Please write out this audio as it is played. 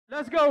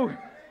Let's go.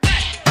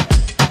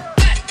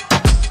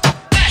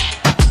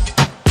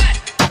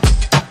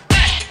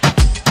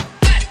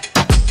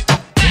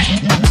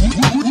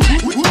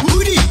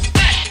 Hoodie.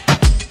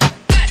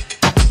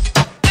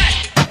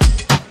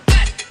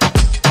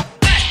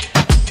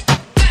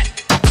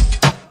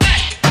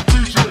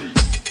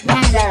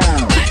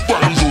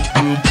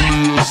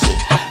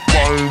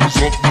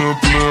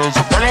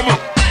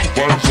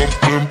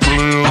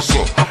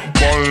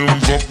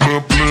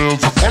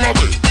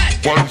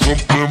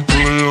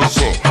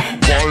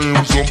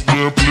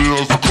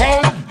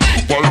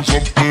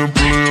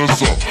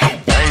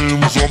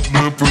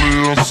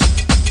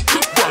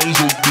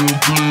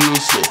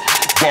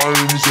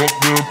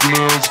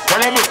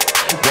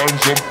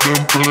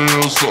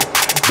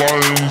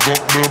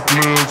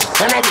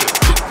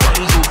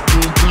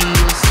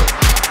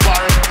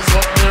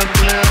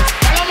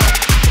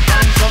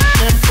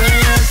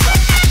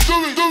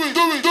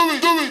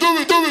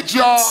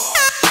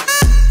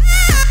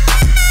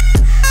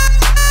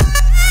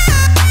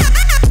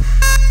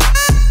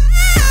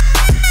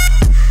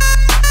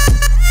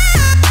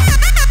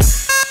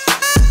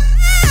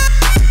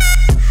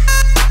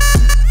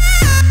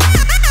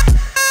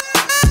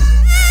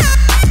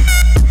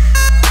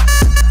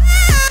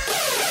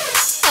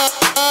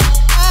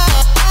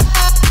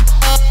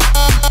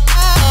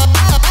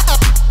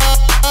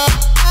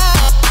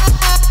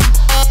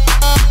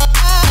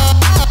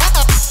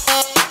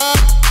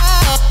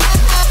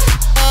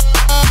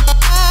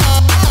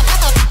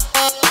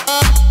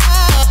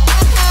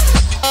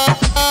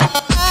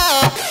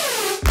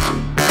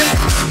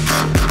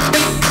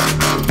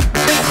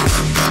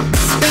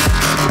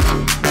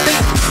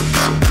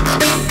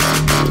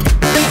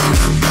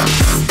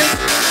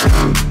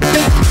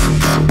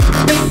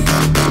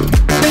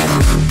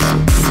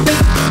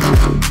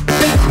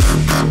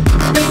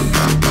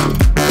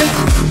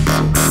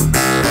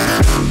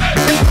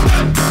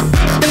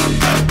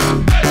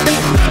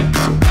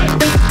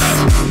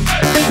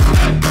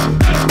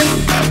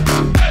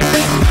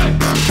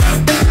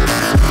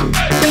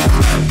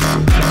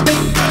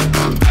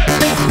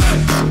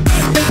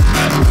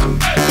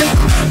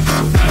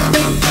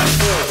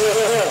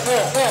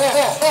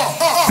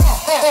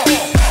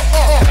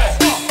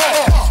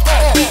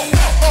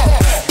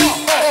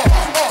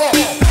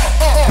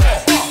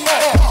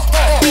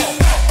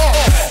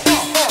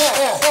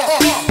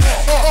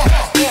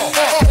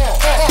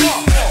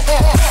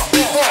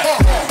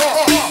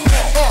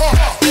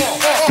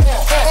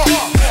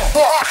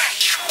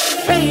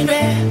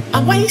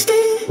 I'm wasted.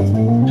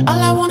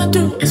 All I wanna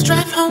do is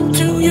drive home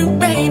to you,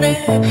 baby.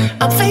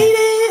 I'm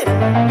faded.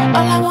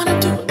 All I wanna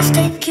do is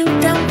take you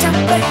downtown,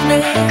 baby.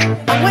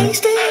 I'm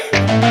wasted.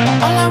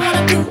 All I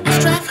wanna do is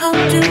drive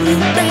home to you,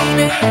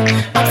 baby.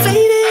 I'm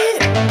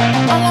faded.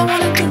 All I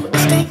wanna do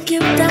is take you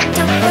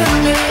downtown,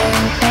 baby.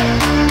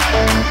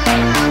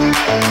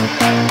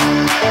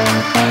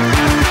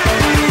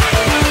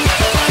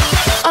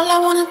 All I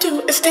wanna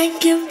do is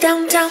take you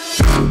downtown.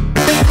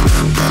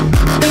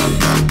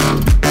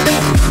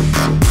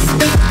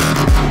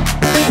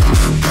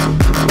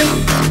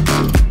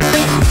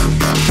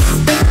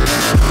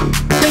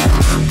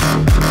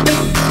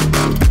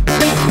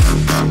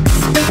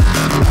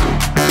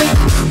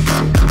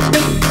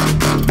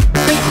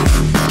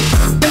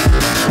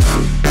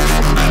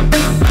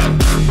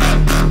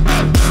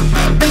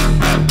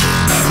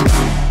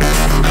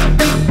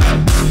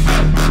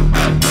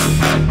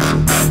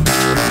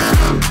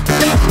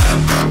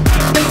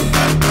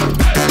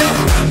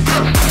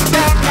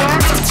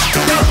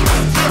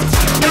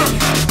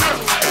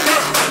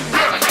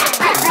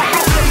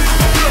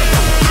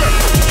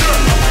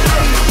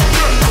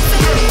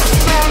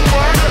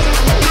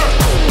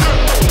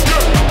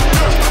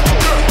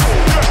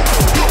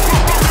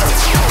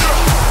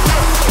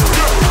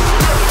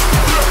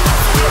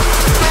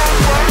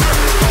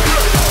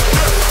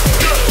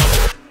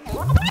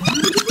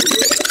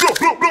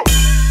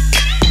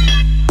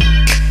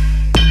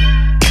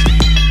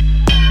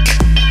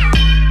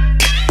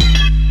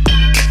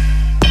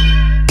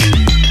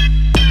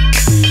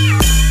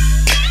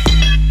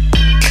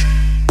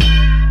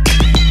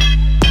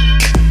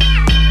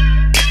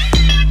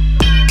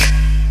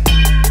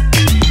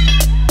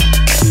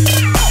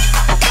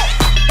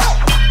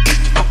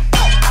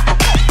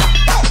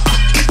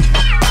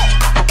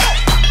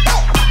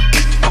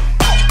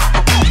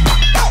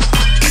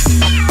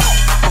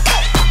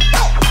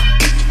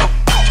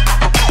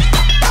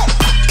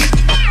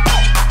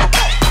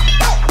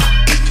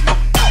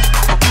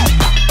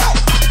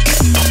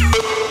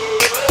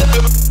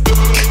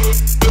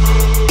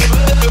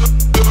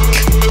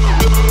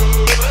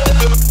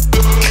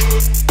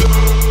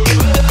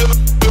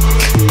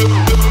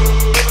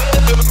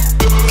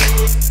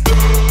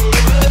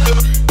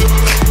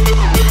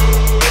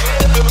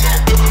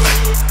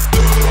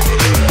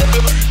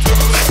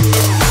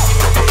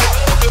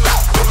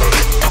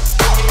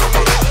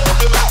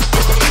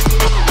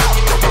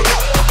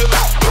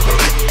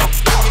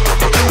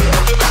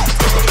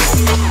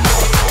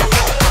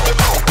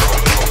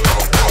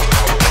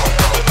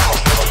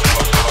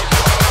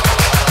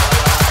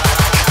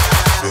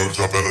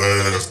 drop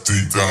that ass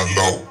deep down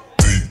low,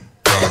 deep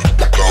down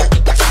low,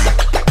 deep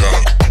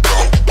down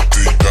low,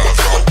 deep down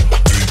low,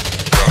 deep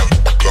down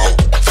low,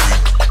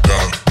 deep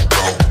down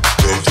low.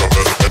 Girl, drop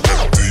that ass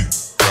deep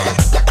down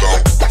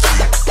low,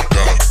 deep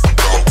down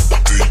low,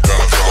 deep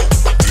down low,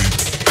 deep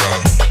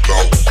down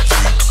low,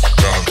 deep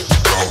down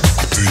low,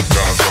 deep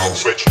down low.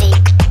 Switch.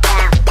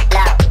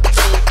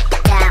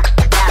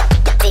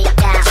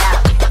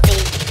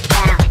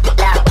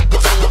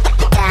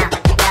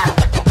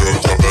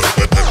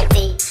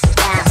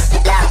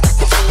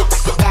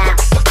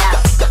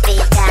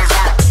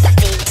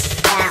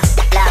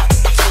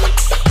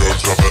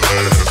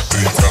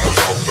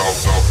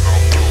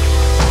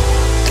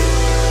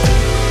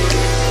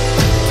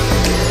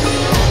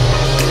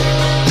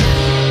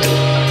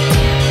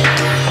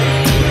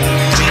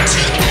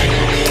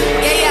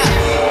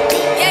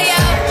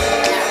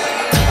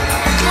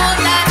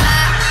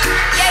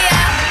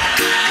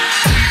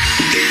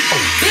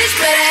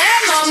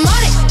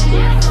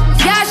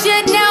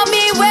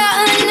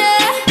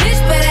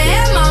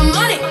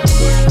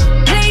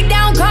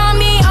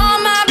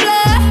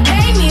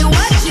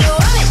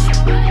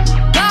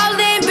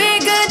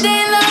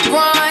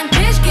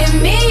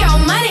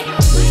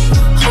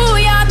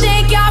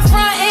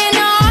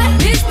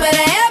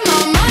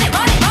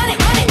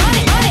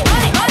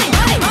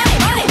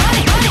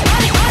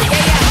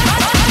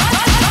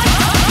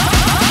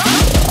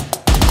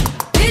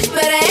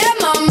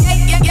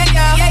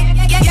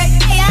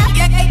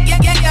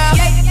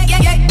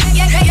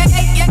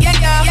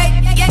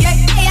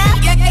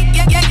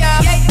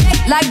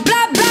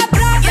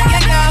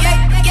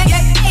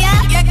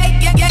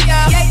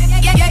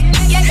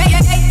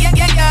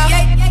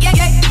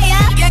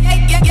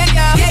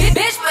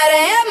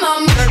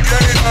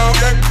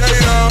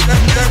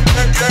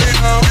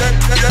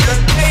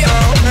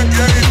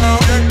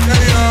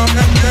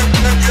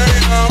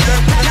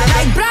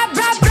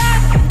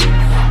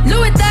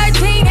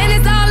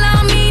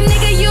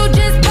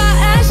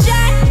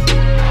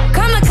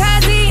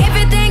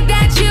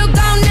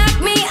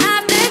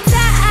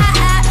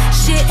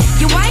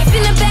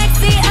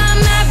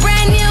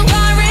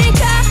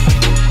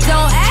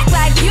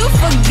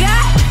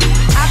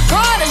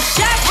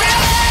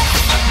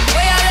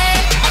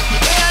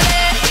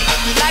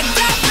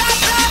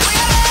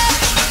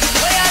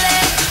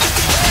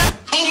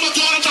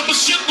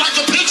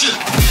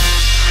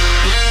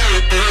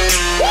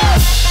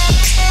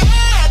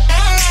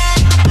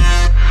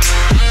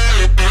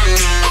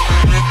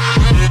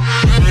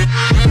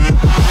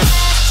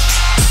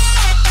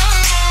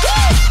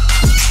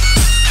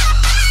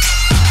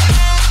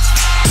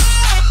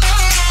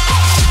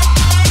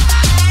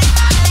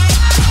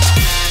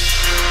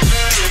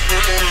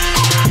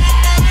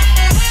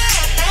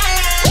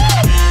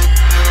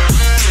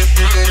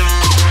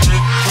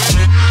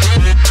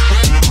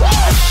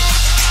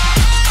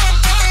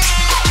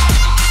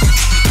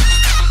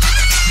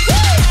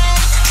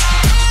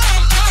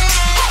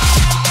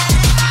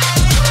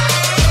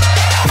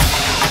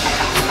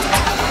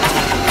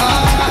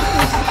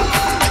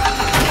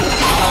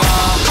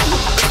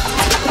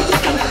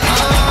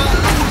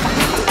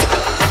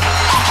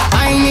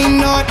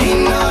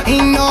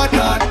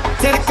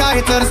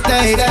 To the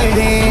stage,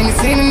 then you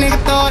seen a nigga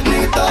thought,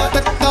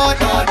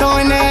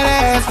 throwing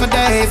that ass for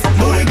days.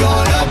 Booty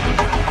going up,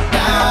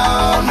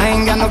 down. I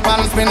ain't got no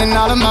problem spending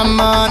all of my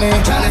money,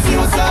 tryna see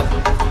what's up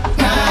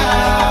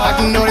now. I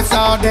can do this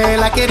all day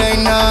like it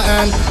ain't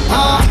nothing.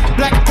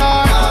 Black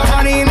car,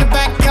 party in the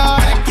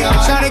backyard.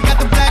 Shourai got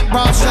the black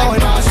bra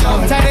showing,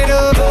 tatted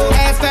up,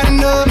 ass fat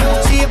enough.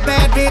 She a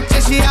bad bitch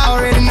and she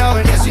already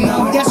know it. Yes, she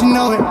know it. Yes, she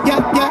know it.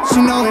 Yeah, yeah,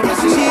 she know it.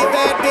 She a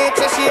bad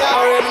bitch and she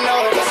already know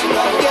it. Yes, she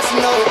know it. Yes, she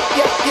know it.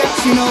 Yeah, yeah,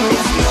 she know it.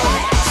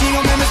 She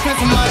gon' make me spend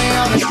some money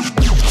on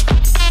it.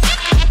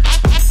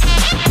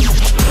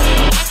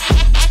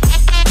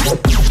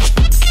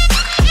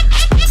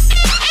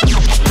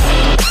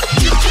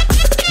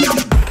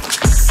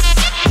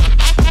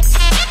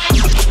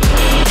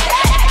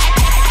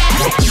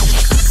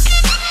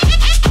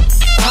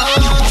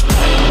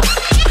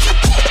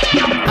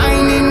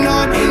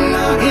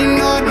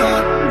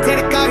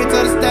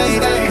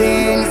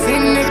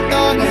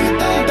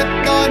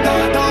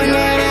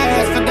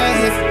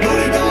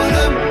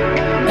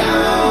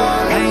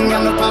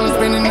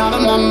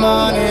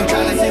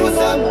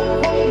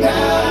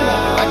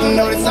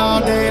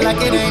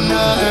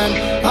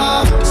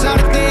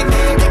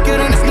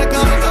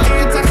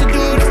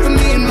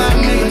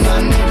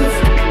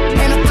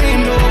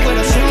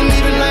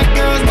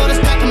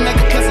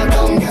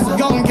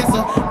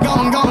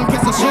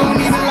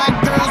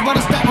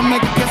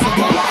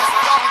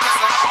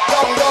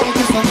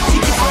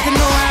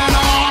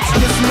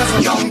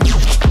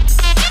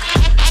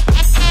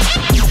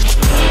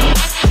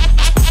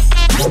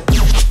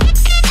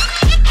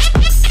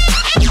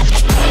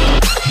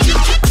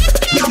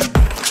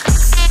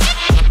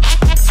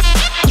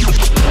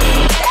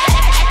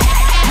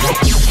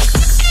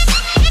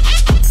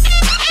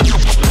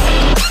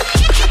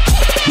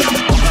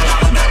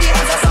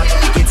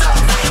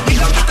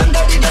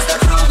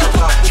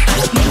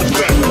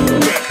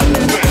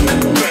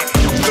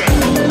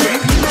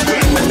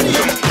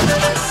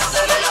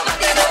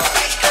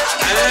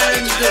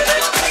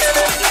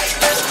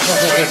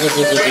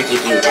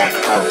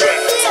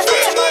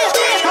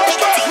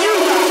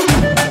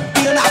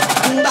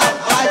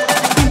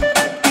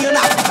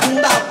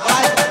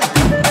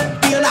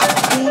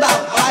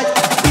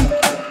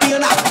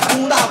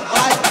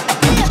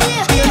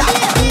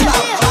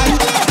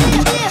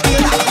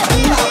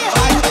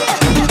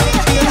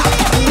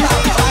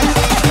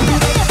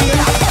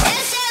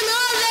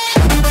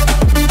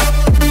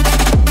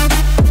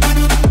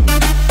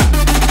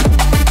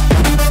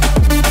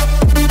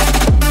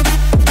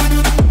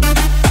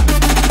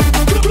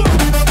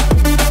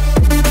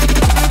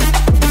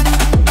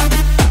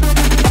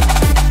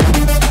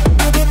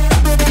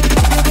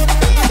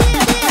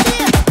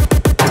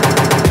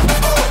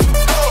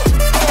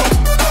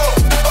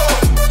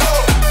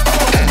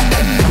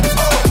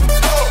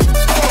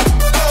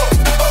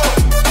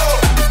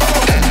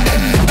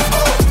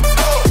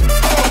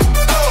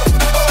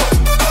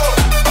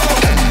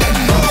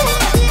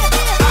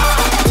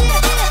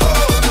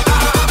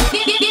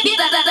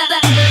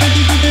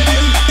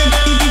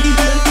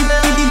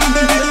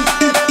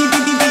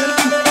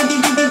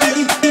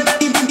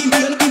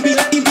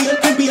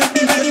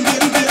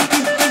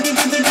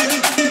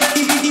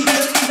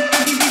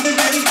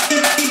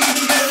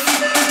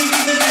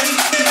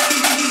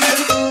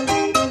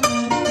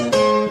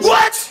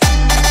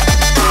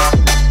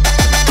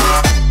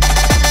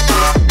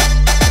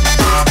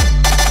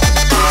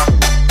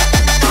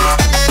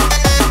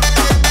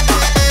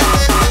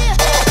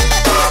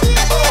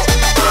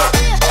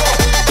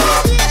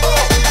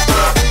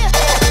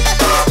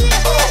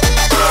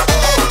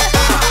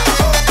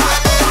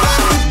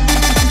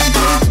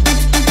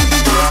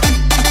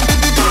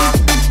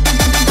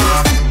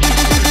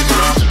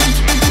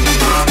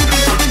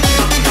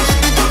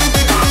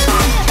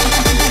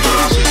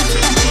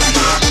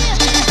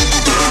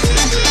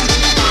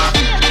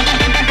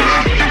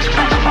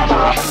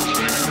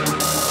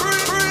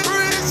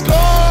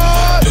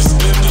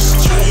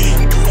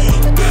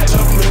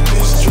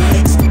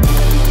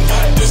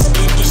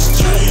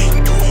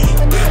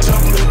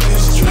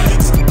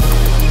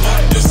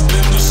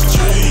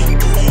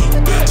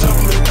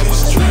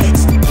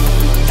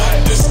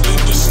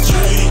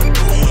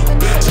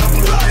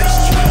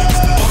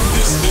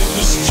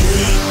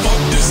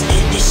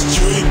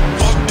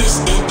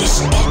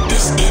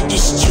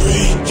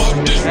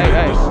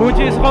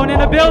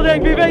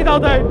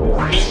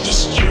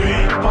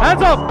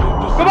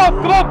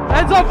 Kom op,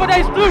 hands up voor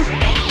deze crew.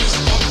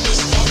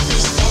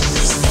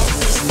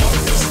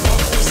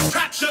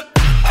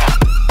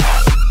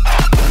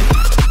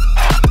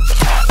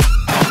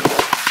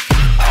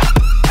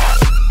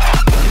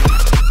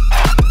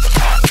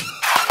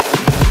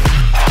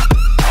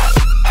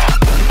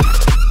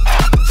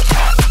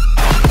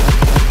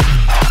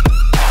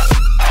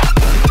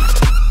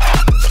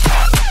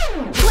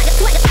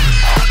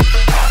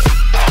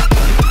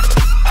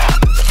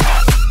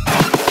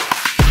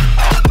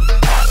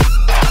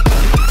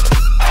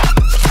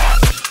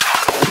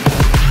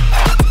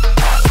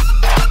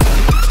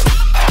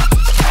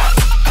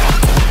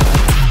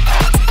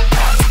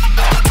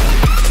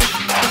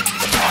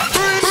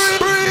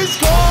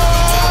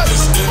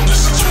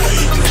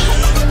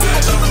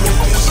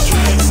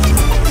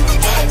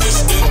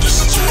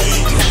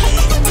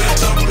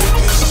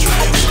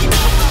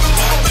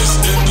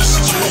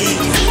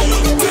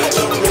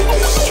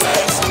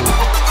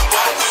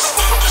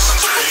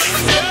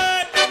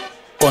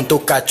 Con tu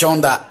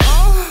cachonda.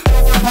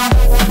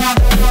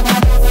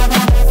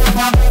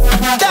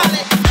 Dale.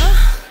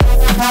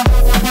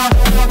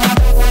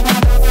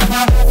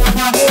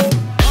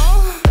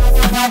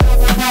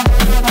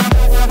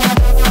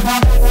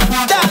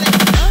 Dale.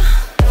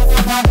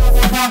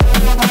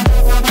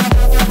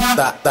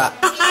 Da.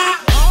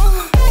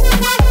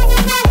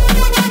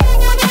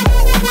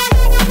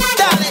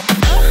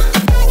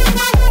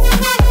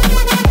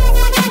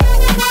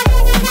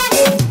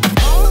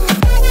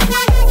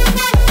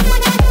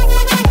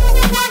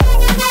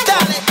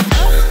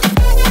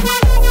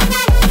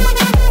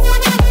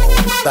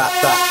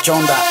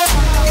 Chonda.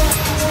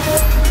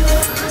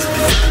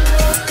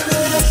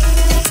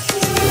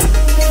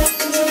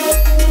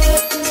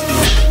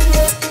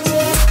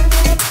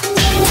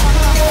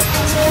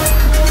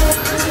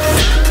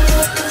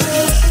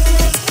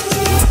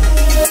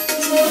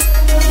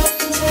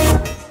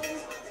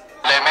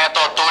 Le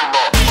meto turbo.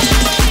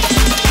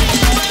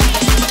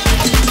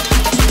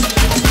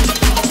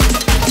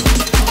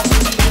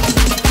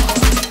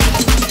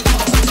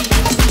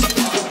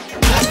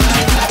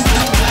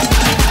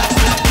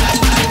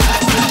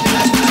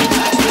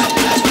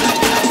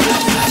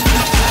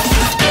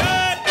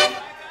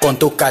 Con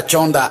tu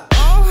cachonda.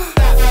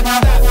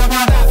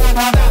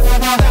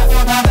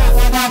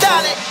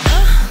 Dale.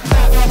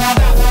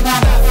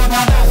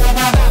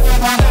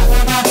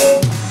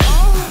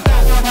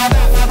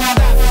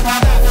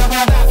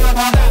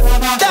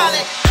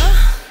 Dale.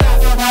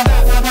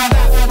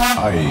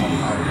 Ay,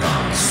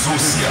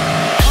 sucia.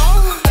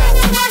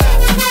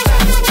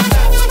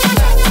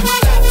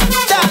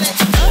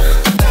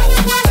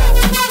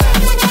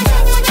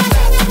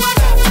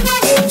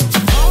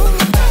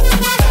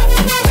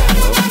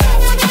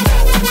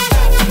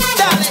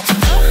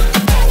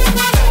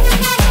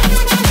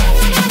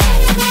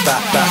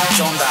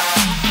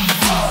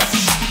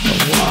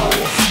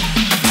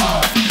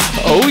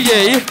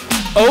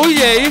 Oh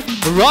jee,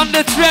 Run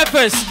the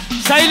Trappers.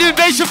 Zijn jullie een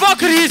beetje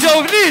wakker hier zo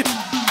of niet?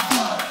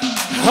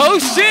 Oh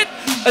shit,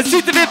 het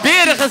ziet er weer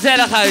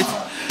berengezellig uit.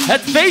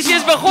 Het feestje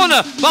is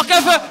begonnen. Mag ik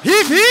even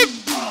hiep hiep,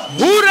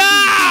 hoera!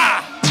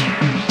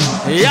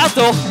 Ja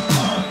toch,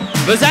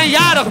 we zijn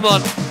jarig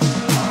man.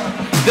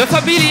 De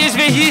familie is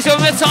weer hier zo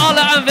met z'n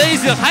allen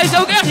aanwezig. Hij is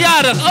ook echt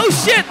jarig, oh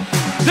shit.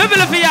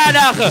 Dubbele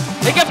verjaardagen.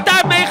 Ik heb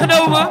taart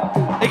meegenomen.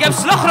 Ik heb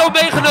slagroom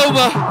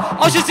meegenomen.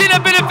 Als je zin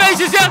hebt in een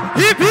feestje, zeg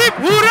hiep hiep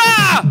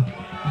hoera!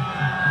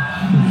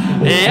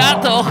 Ja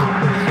toch?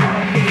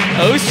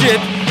 Oh shit.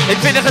 Ik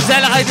vind de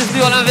gezelligheid is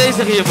nu al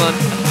aanwezig hier man.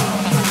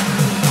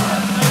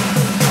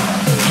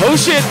 Oh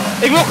shit.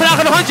 Ik wil graag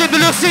een handje in de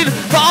lucht zien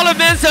voor alle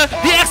mensen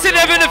die echt zin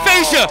hebben in een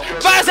feestje.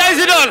 Waar zijn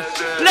ze dan?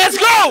 Let's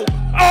go!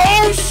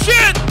 Oh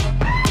shit!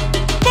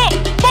 Bo,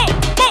 bo,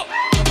 bo.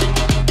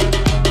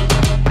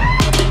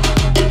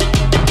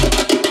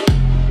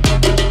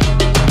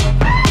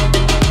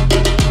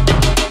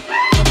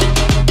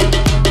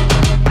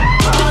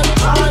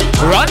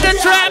 Run the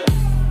trap!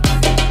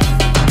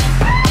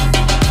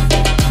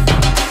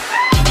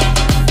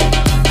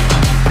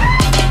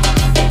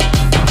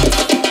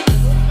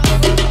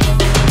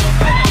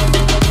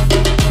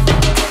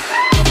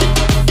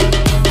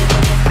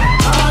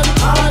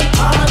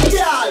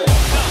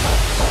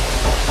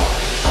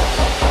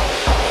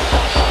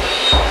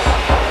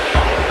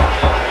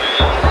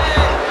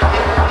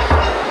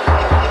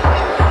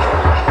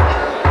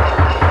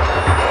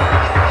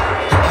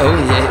 Oh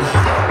jee.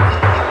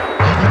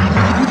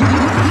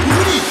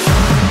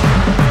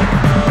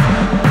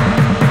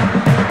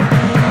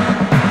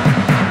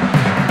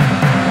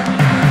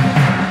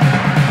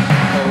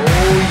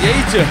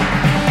 Jeetje,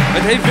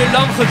 het heeft weer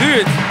lang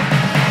geduurd.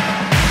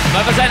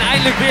 Maar we zijn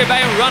eindelijk weer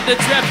bij een Run the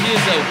Trap hier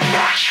zo.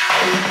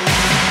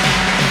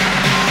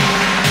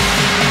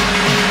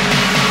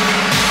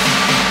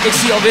 Ik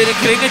zie alweer een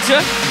kringetje.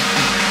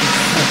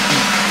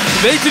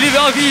 Weten jullie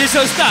wel wie hier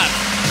zo staat?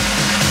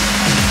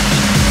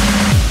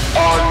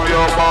 On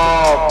your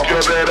mark, you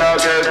better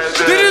get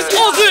set. Dit is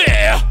onze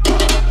eer!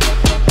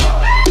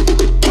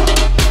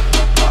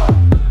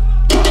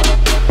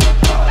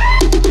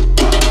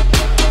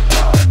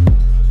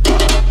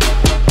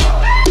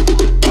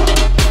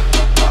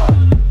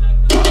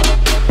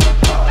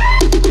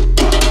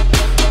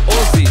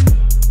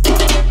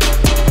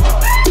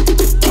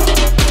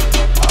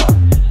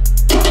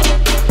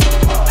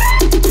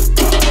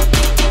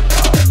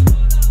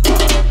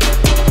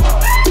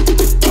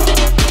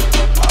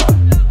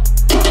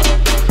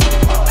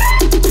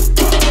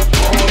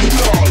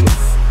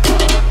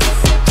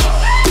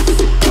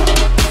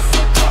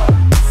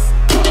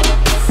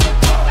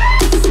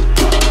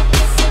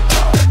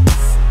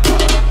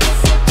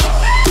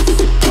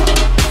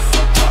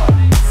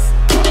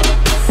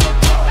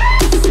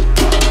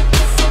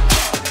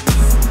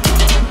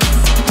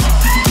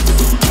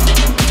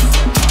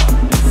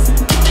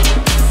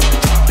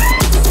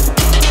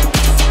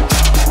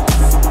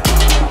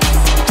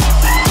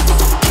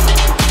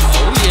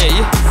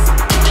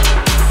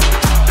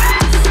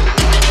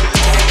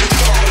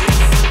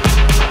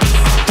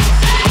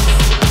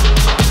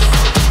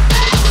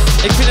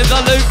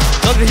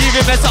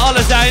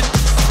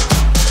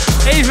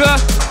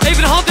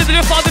 Even de hand in de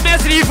lucht voor al de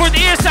mensen die hier voor het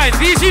eerst zijn.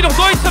 Wie is hier nog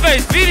nooit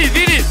geweest? Wie niet?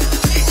 Wie niet?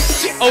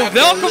 Oh,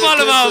 welkom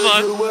allemaal,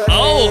 man.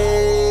 Oh.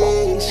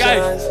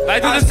 Kijk, wij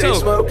doen het zo.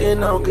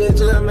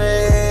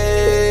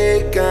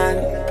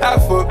 I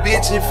fuck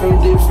bitches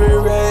from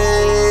different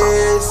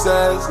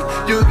races.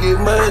 You get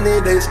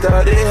money, they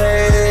started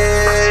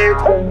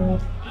hating.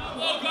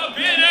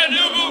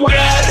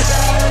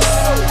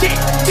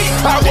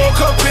 I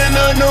woke up in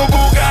a new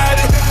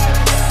Bugatti.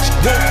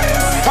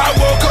 I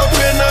woke up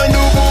in a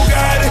new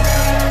Bugatti.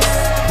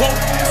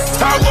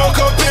 I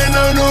woke up in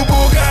a new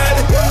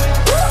Bugatti.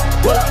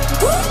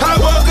 I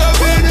woke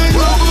up in a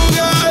new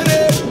Bugatti.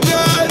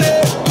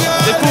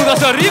 Dit voelt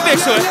als een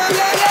remix, hoor.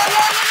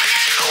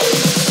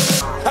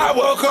 I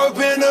woke up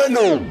in a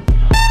new.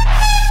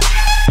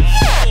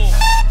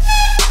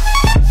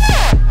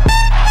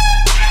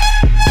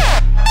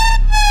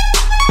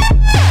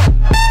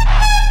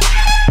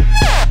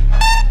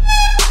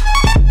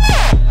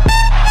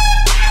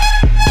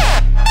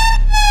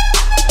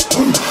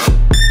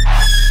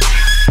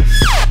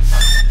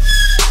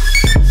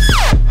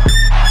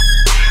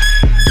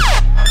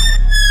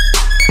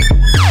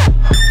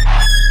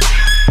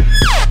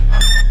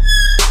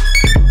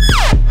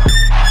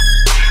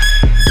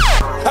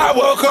 I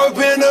woke up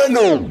in a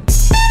new.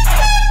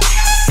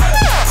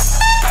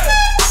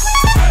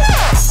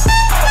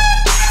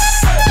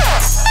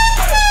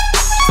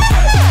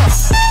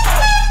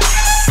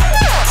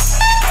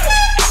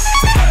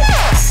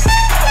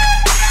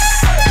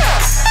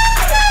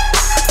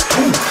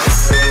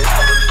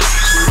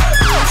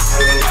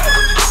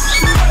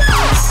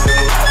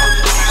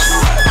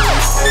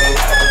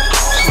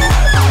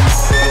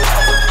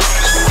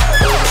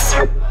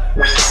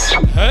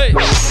 Hey,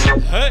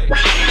 hey.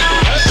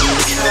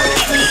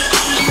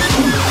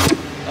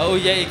 Oh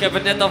jee, ik heb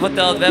het net al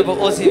verteld. We hebben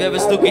Ozzy, we hebben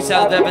Snooki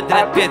Sound, we hebben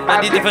Dread Pit.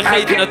 Maar niet te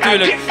vergeten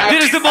natuurlijk.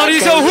 Dit is de man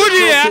die zo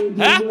Hoodie,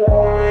 hè?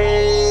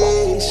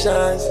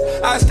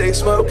 I stay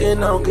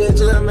smoking on good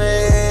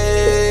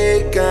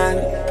Jamaican.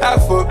 I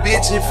fuck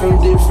bitches from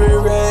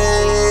different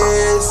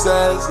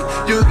races.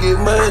 You get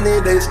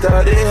money, they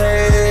started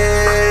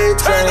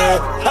hating.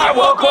 I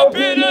woke up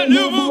in a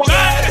new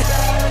Bugatti.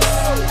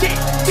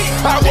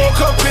 I woke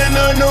up in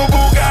a new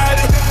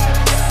Bugatti.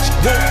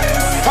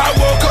 I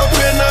woke up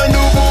in a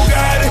new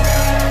Bugatti.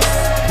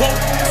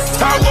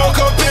 I woke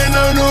up in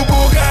a new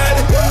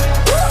Bugatti.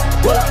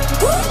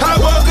 I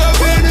woke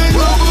up in a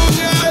new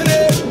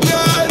Bugatti.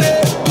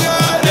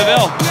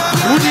 Jawel,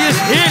 Hoodie is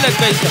heerlijk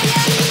bezig.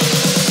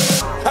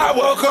 I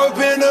woke up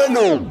in a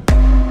new.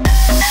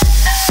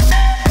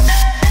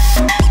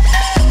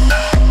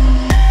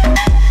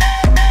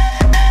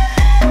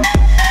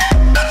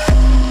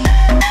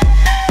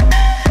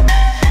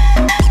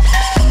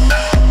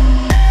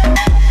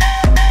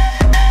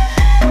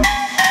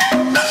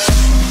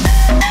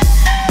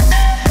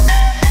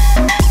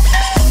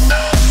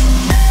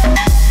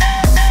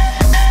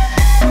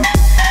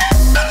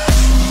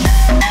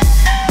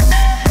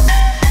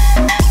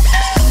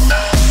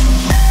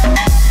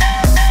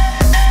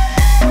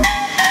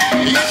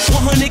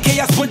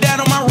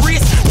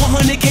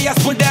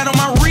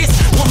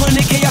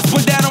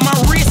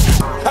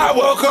 I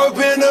woke up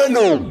in a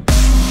new.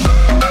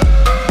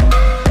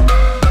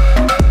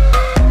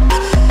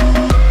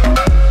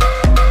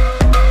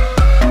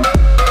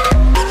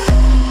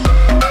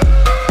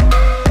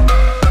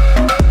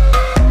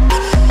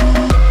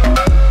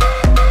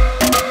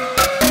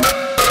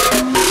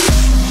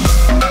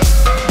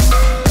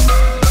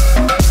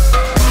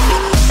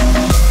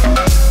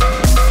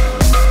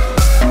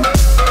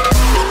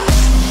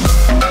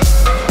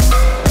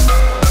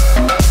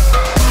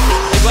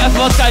 Ik wil even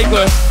wat kijken,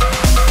 hoor.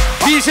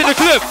 Wie is in de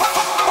club?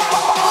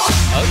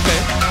 Oké.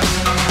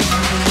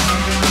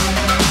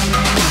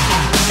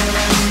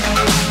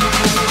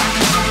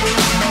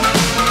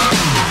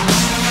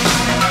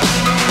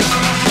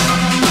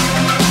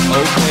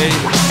 Oké.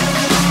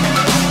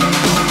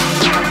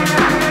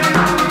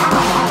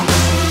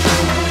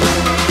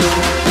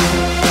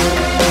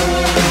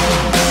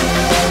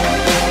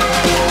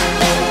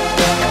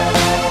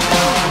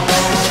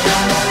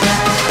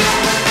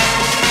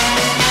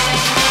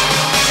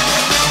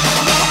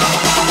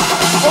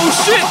 Oh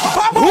shit!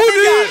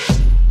 Hoodie!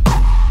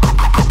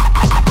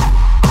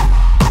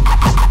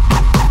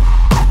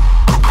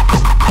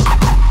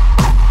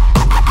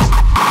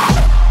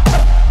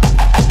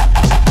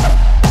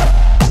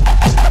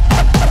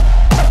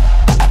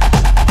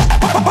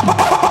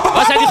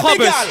 Waar zijn die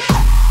grappers?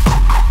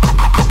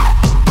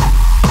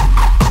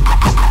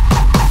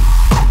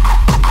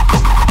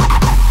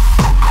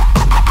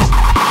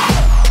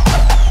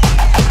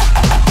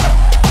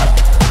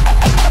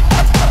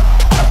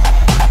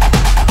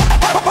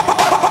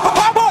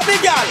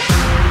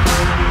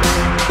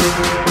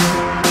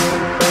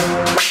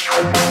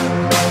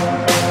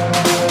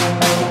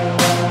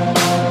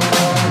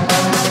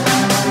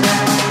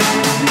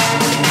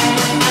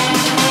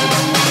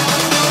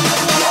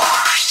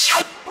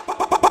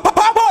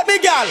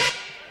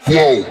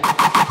 Whoa.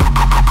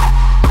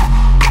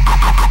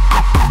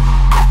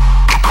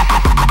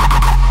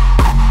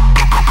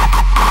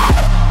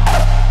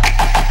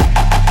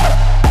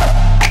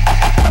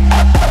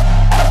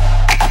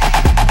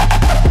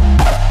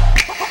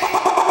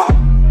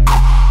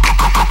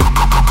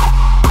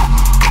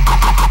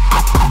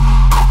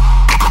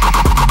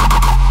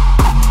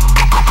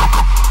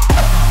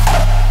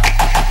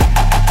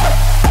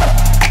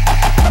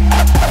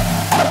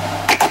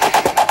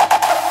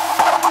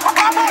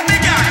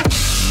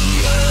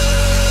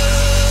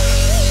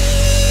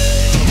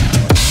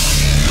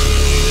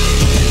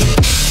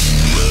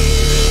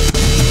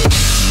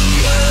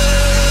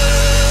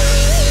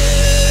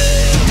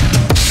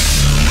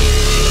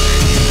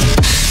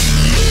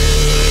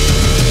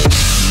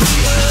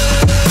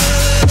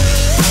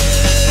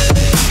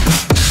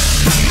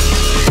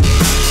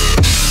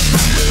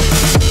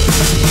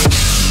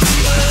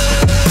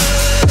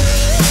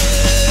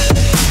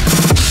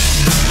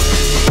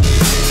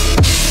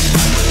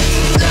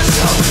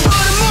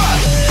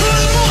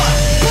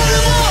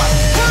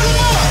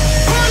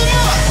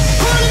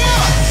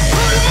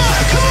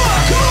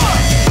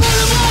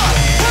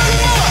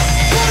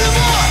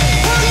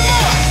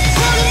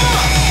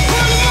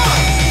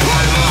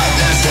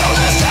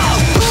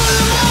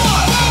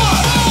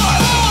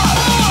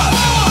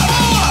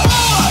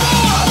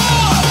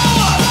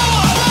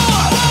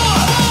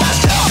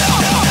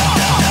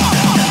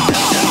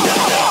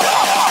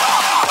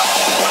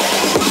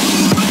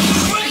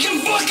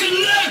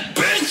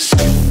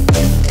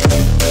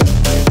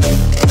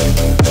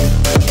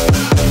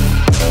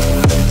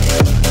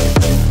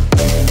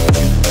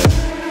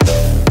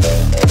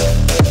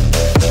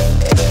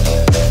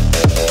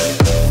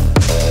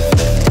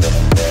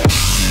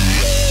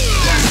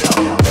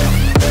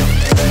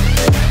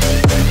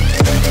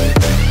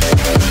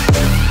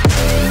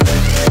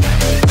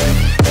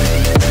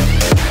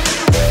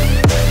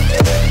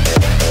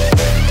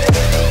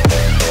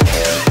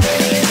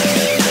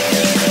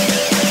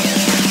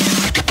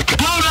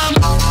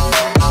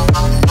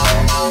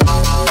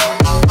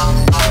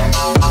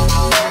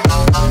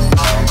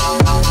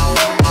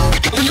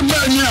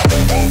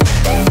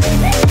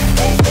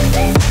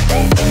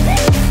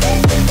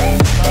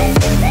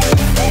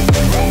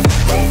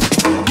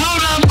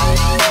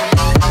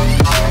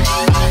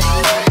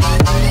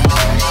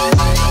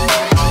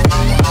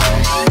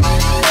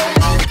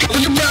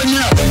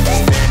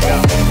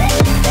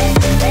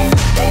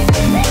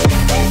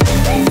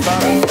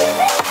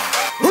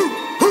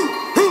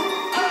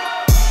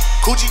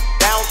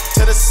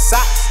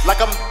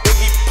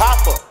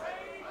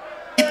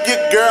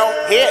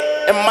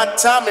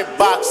 Tommy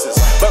boxes.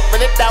 But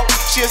really doubt,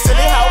 she a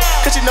silly hoe.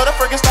 Cause she know the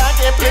friggin' style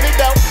getting plenty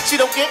dough. She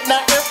don't get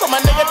nothing from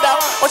my nigga though.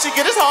 When she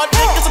get his hard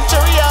dick and some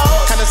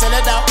Cheerios. Kinda send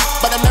it out,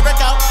 but I'm never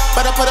out.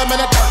 But I put him in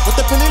the dirt with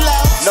the penny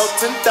low. No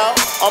tint out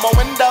on my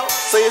window.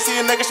 So you see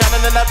a nigga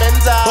shining in a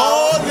Benzo.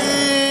 Holy.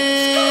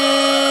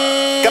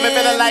 Got me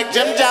feeling like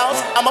Jim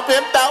Jones. I'm a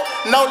pimp out,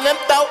 no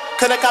limp out.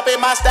 Couldn't copy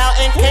my style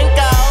in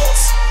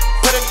Kinko's.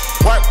 Put in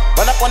work,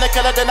 run up on the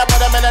killer, then I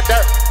put him in the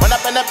dirt. Run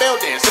up in the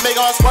building, see me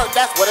gon' squirt.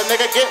 That's what a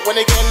nigga get when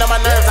he getting on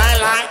my nerves. I ain't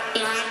lying.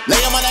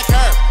 Lay him on that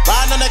curb,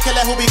 riding on the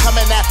killer who be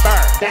coming that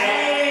fur.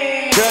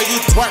 Girl,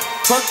 you twerk,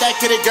 twerk that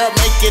kitty, girl,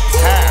 make it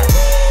turn.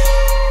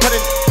 Put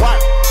in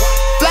work,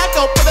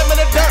 Flacco, put him in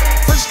the dirt.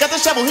 Fresh got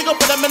the shovel, he gon'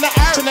 put him in the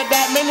earth.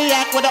 Trinidad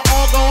maniac with it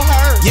all gon'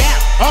 hurt. Yeah,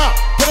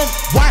 put in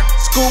work.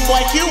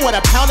 Schoolboy Q with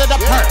a pound of the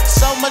perk.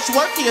 So much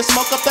work, he'll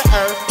smoke up the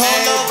earth.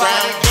 Polo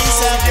ground,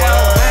 east and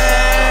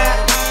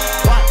west.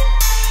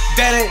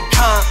 That ain't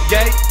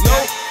Kanye, no,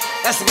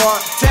 that's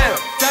Montana,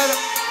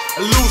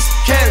 a loose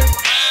cannon.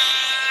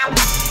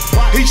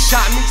 He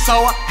shot me,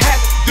 so I had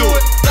to do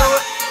it.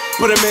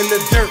 Put him in the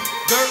dirt,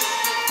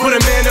 put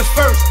him in the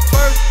first.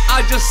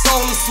 I just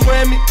saw her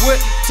swimming with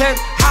 10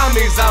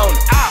 homies on it.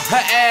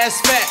 Her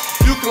ass fat,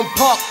 you can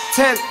park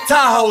 10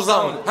 Tahoes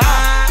on it.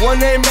 When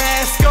they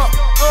mask up,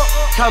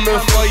 coming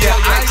for your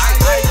ice.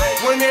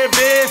 When they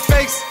big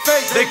face,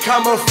 they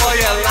coming for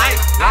your life.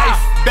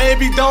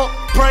 Baby, don't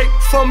pray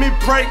for me,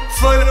 pray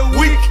for the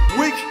weak.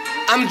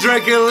 I'm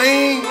drinking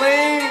lean,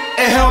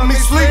 and help me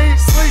sleep.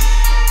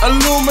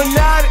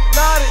 Illuminati,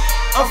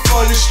 I'm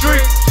from the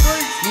streets.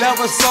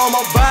 Never saw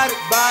my body,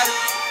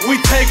 we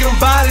taking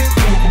bodies.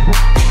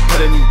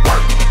 Put in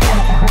work,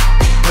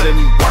 put in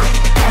work,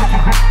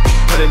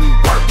 put in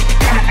work.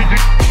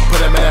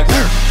 Put him in that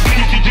dirt.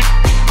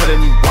 Put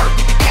in work,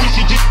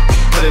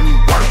 put in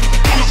work,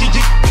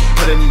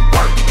 put in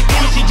work.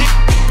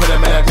 Put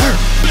him in that dirt.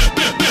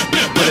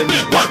 Put in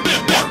work,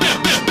 put in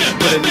work,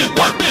 put in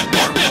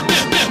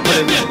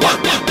work.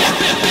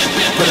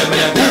 Put him in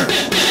that dirt.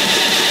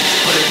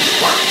 Put in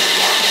work,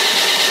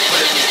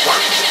 put in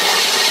work,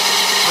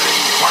 put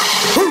in work.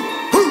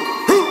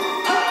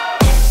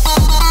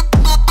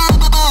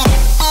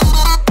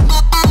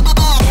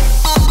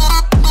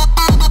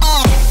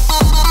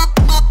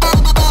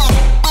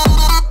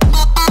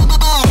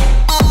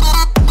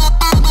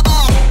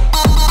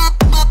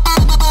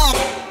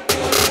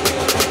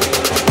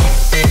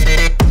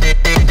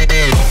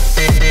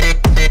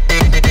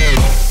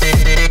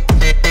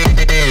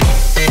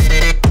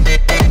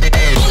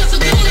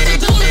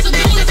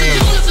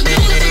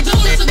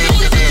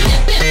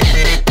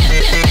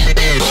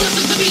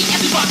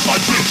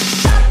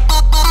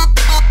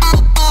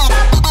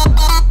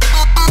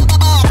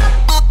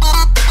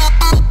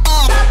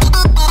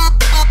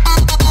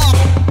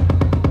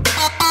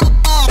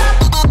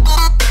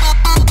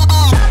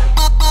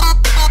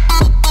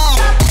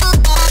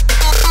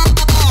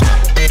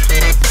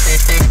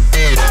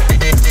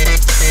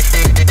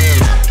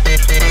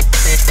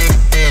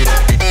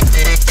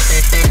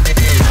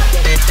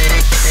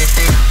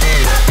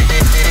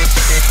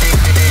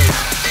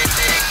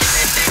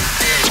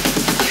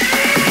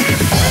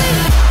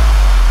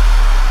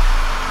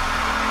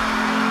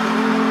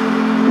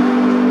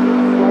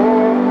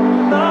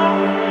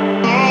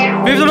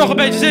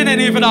 Zin in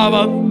hier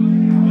vanavond.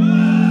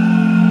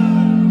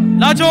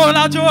 Laat je horen,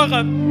 laat je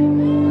horen.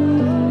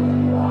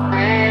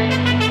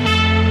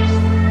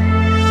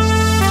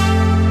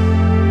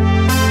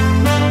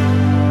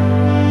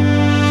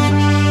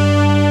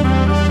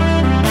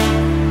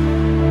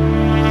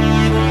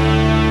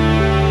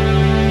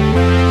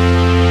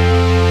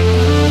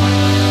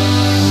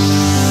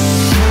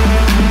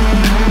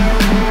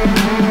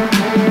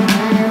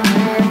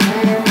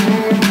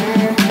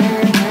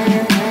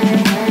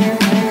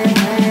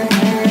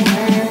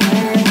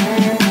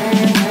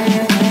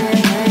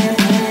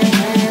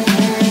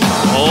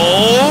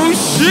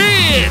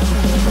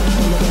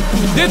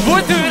 Dit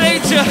wordt er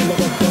eentje.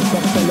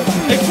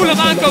 Ik voel hem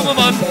aankomen,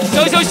 man.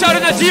 Sowieso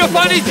shout-out naar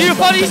Giovanni.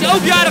 Giovanni is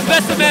ook jarig,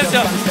 beste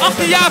mensen.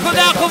 18 jaar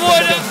vandaag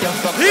geworden.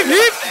 Hip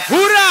hip,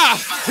 hoera!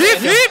 Hip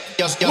hip,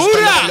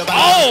 hoera!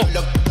 Oh!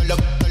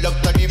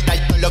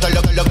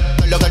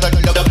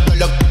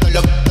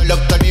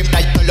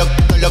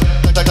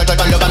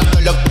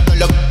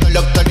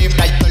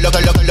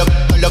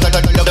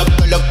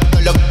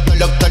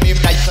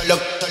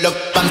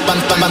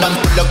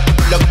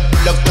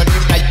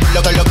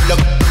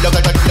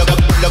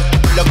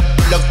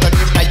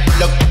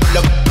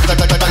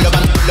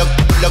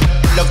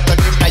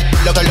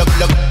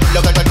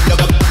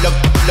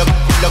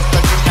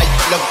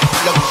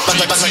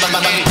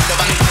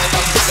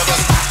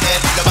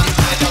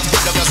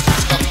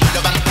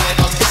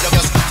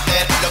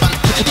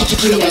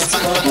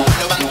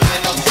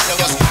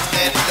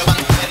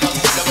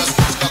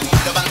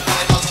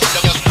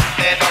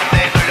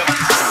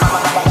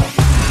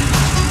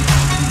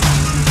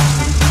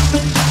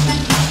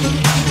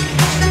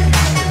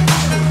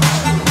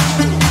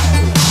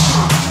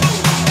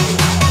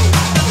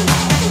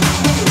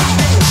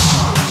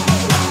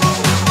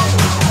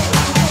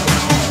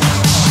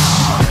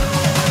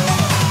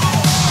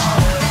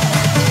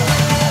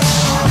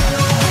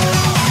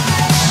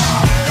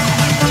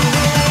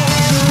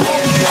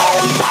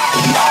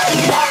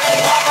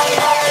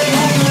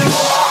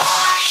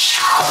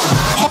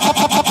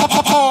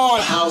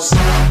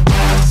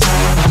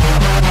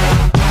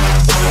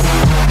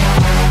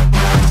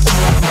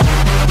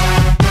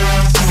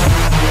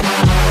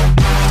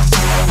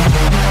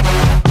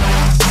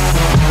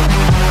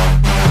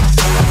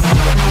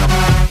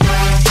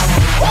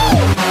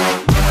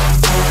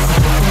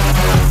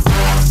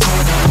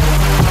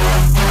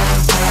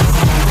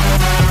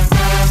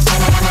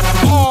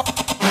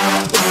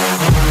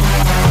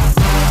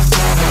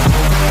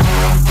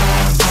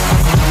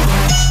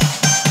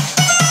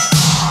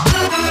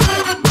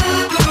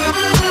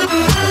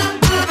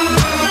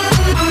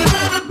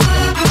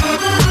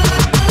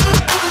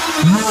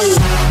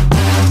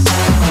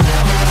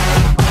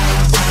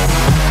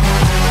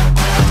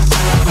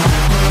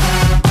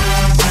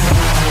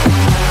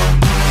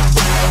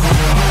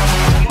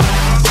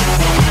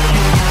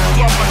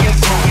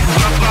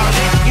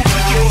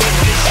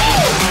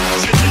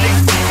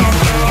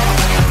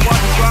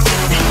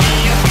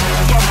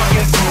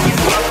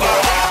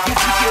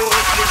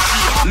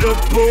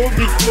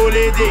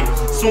 l'aider.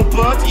 Son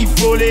pote, il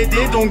faut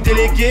l'aider, donc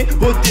délégué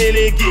au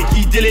délégué,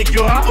 qui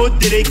déléguera au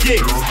délégué.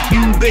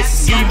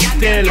 Imbécile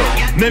tel,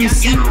 même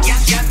si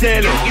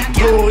tel,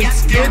 trop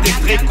risqué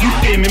d'être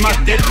écouté, mais ma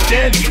tête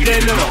telle.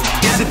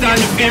 C'est un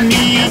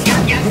euphémisme,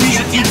 oui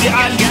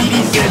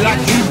j'idéalise la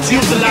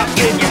culture de la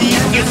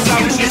bêtise, de ça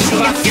où je suis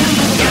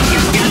raciste.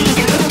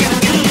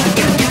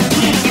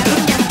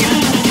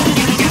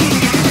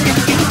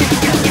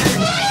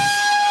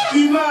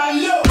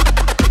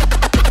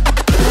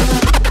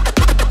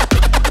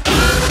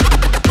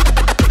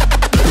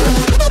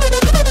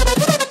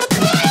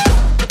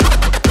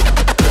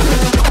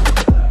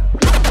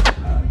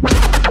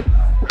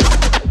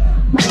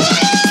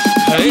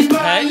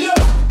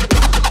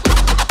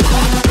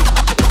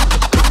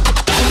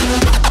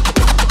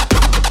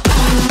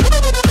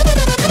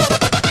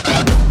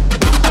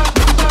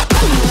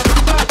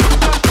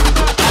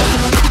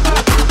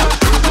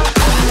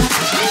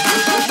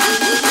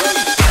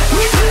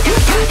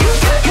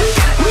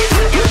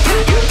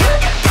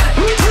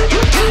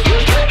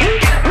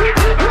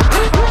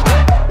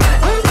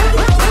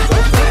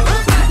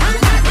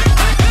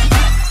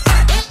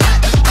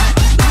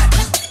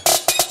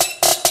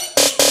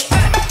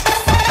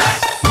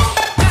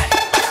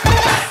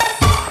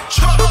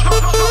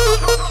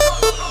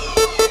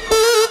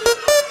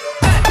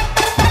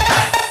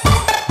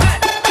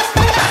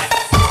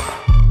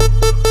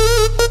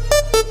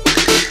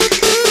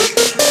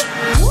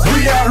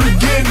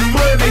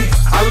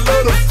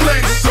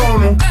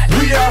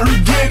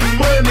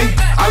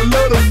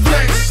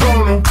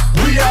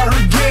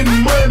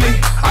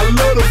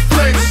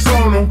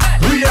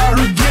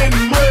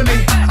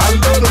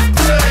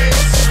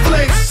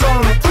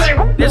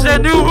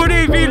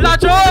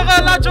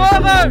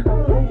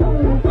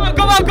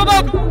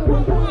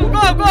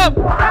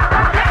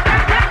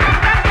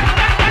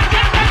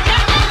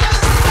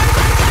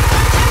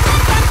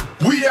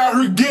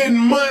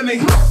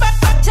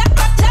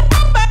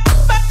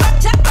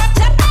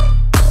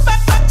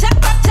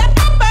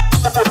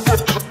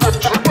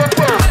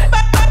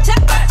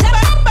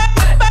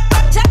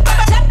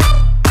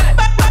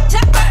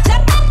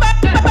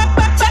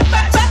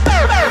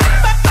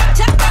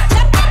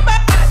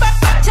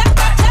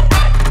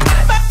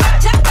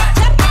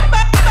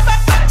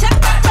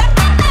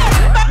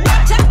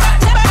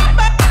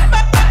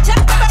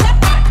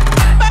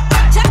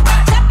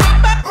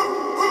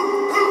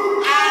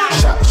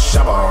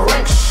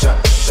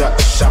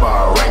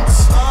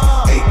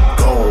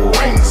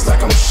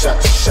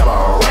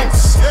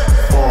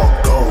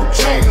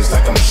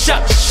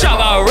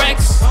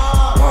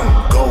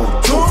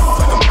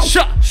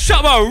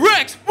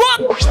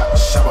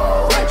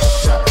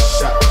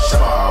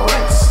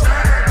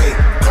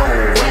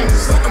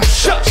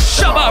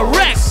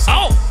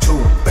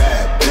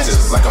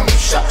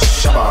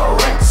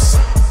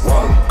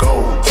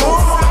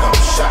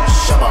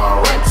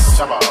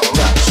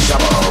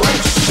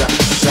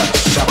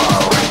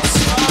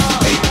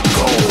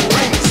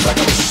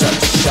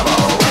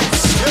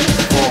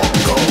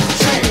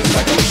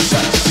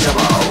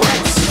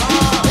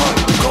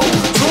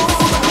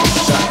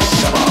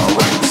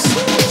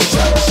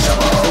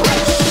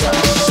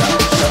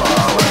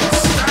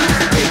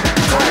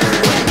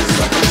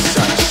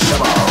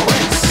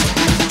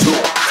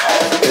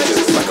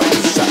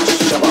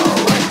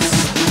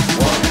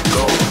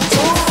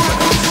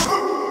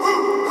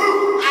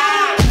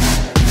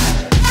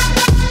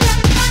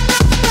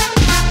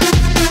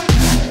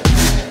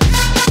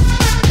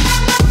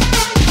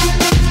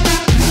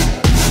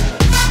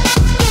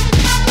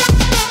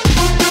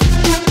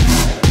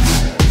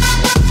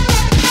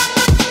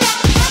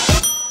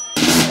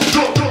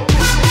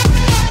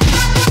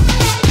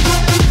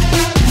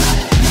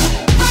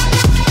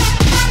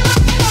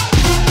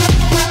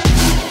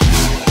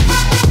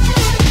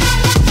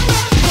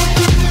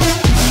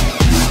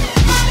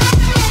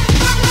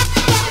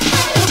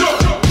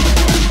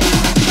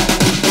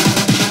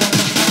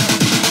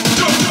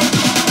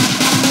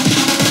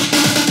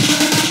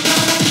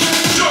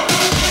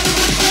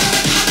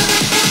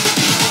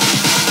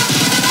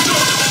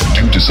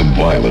 Some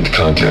violent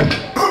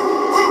content.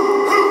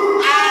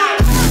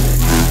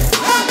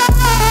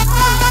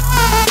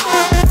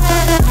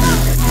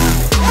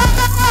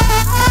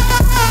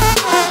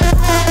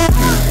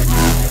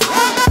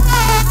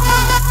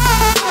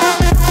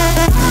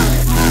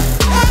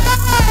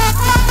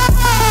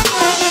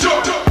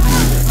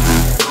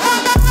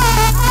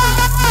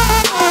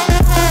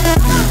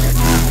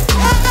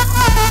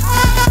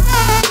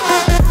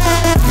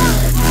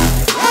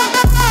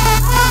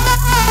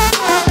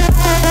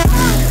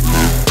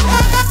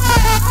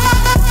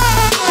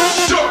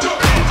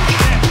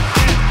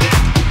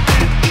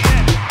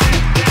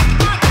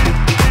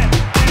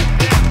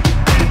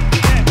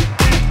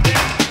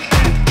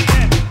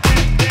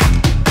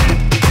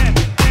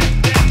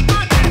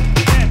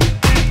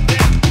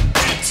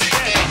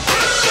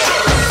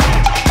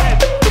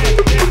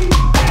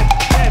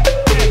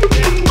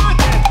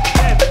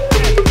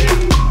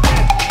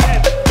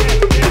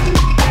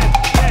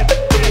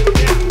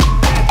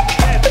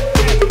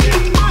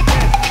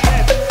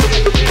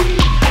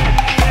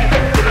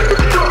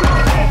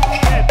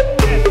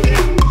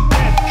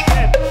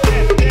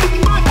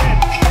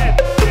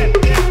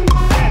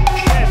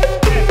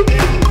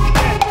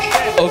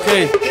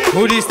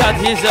 Hoodie staat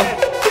hier zo.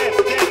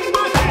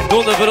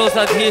 Donderbron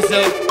staat hier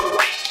zo.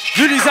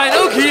 Jullie zijn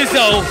ook hier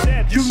zo.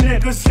 You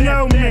niggas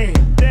know me.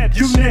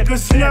 You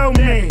niggas know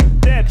me.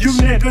 You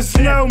niggas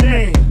know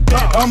me.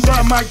 I'm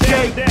by my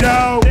gate,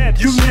 dog.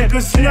 You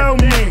niggas know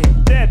me.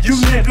 You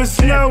niggas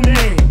know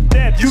me.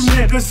 You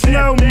niggas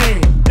know me.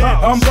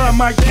 I'm by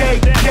my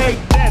gate.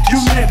 You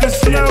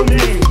niggas know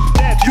me.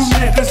 You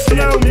niggas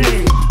know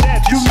me.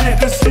 You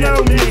niggas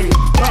know me.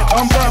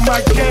 I'm by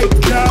my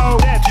gate,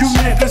 dog. You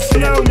niggas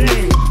know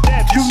me.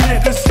 You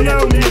niggas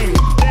know me.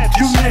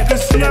 You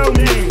niggas know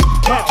me.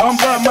 I'm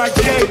by my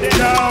gate,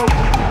 dog.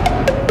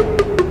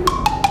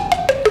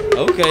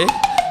 Oké.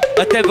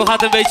 Het tempo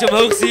gaat een beetje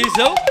omhoog, zie je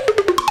zo.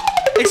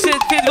 Ik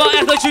vind wel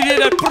echt dat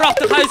jullie er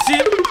prachtig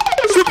uitzien.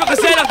 Super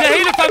gezellig, de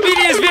hele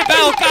familie is weer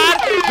bij elkaar.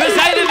 We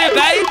zijn er weer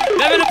bij.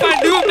 We hebben een paar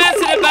nieuwe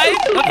mensen erbij.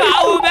 Een paar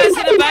oude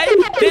mensen erbij.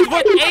 Dit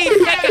wordt één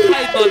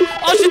gekkigheid, man.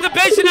 Als je het een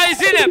beetje naar je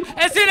zin hebt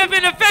en zin hebt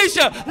in een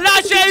feestje,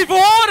 laat je even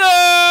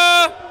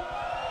horen.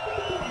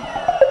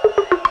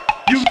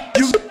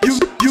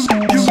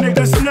 You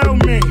niggas know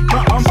me.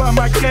 I'm by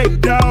my cake,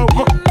 dog.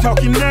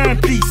 Talking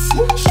 9-piece,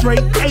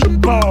 straight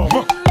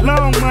 8-ball.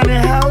 Long money,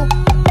 how?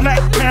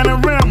 Black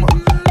panorama.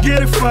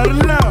 Get it for the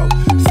love.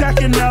 Zach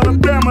in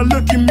Alabama,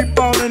 look at me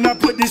ballin'. I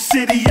put this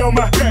city on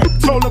my back.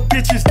 Told the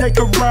bitches take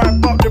a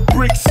ride, bought the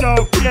bricks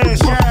all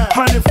cash.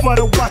 100 for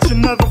the watch,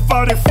 another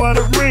 40 for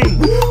the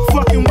ring.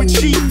 Fucking with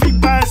Chief, he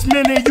buy as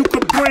many you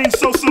could bring.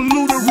 So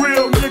salute a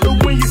real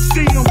nigga when you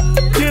see him.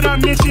 Did I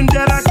mention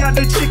that I got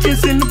the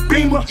chickens in the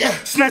beamer?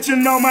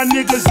 Snatching all my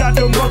niggas out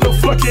the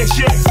motherfucking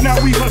shit. Now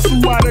we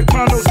hustle out of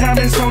condos,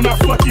 diamonds on our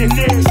fucking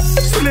necks.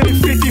 Split it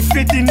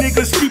 50-50,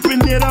 niggas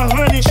keeping it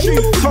 100.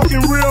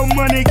 Talking real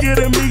money, get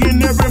 $1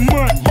 million every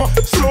month.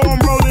 So I'm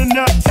rolling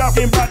up,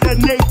 talking about the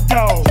Nate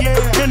dog.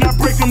 And I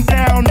break them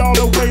down all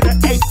the way to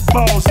 8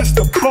 balls. It's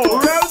the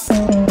boys.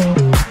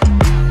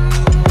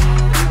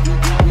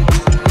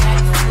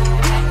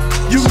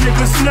 You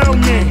niggas know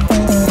me.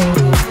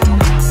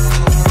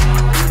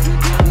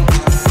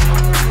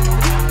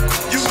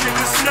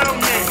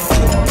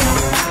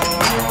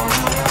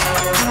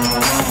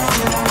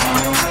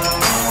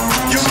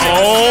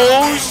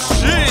 Oh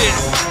shit!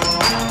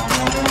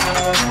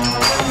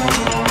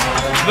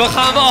 We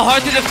gaan wel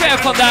hard in de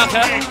verf vandaag, hè?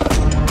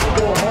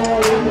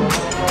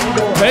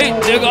 Hey,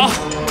 nigga!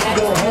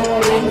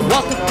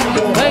 Wat?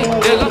 Hey,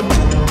 nigga!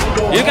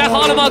 Je krijgt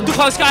allemaal een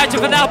toegangskaartje.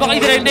 Vandaag mag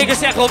iedereen nigga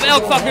zeggen op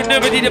elk fucking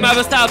nummer die er maar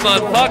bestaat, man.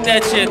 Fuck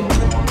that shit.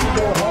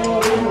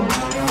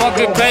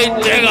 Fucking pain,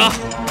 nigga!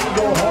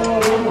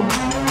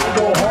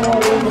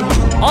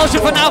 Als je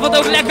vanavond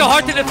ook lekker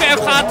hard in de verf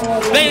gaat,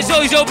 ben je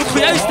sowieso op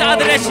het juiste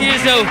adres hier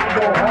zo.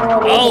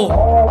 Oh.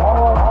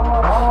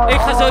 Ik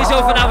ga sowieso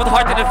vanavond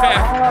hard in de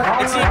verf.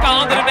 Ik zie een paar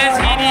andere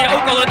mensen hier die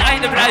ook al aan het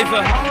einde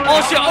blijven.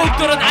 Als je ook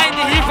tot het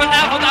einde hier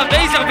vanavond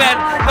aanwezig bent,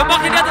 dan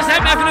mag je net als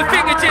hem even een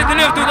vingertje in de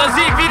lucht doen. Dan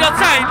zie ik wie dat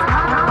zijn.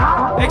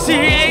 Ik zie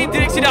hier 1,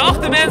 2, ik zie daar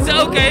 8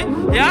 mensen, oké.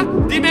 Ja,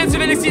 die mensen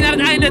wil ik zien aan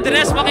het einde. De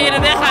rest mag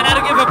hier weg gaan en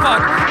ik even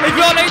pak. Ik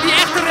wil alleen die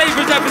echte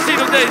ravers even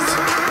zien op deze.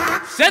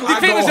 Zet die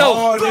vingers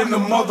zo.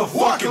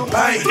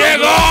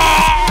 Nigga!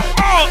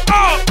 Oh,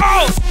 oh,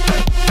 oh!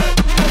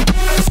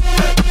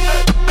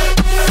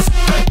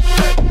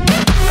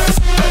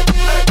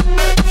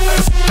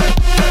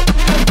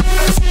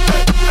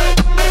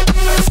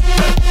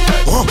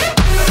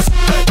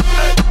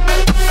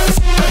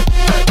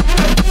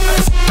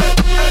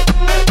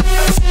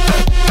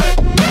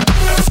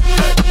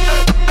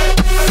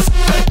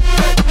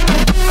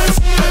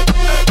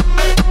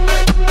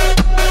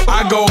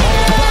 I go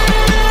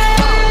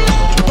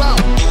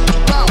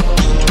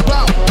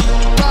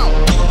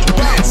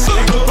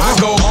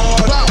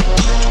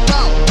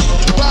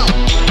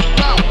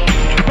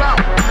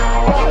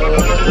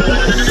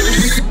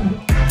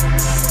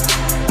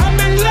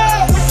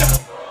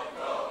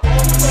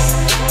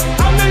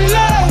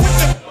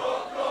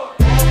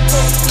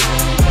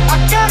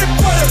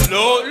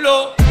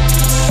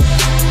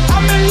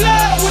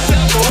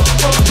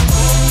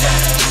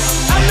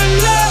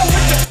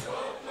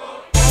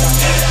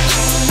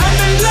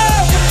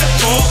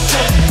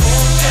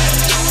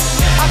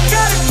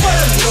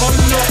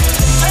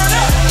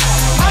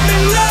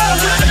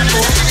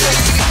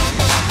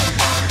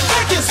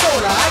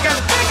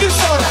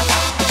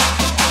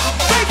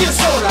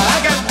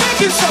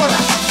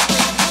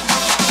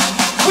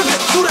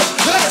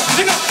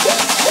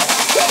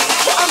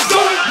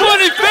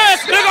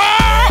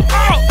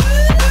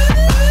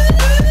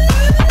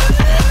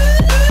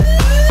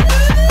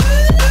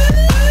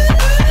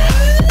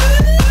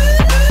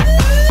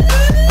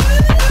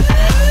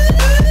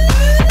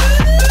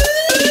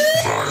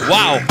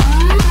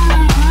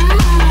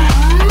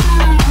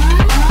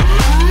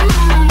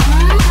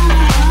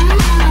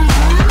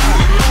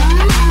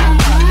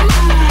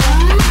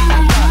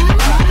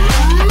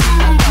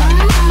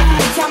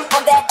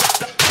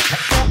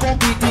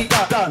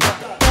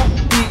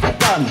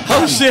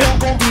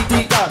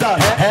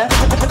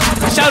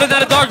Shout out naar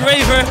de Dark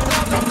Raver.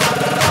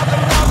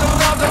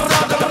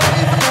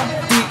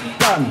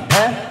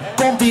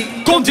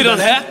 Komt ie dan,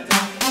 hè?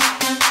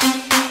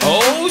 Oh.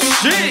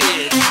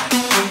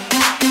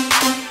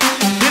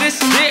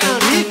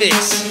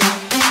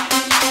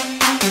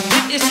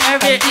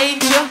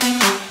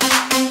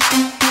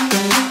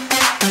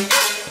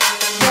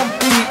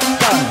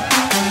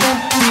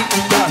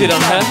 hij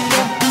dan, hè?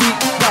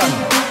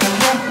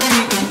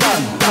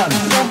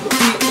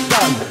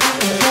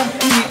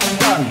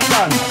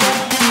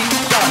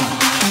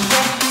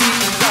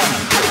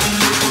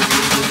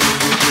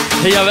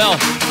 Jawel,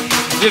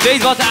 je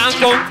weet wat er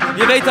aankomt,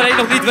 je weet alleen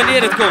nog niet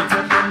wanneer het komt.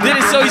 Dit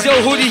is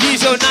sowieso Hoodie hier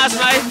zo naast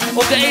mij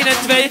op de 1 en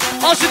 2.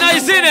 Als je naar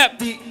je zin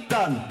hebt,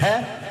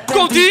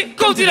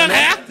 komt ie dan,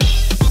 hè?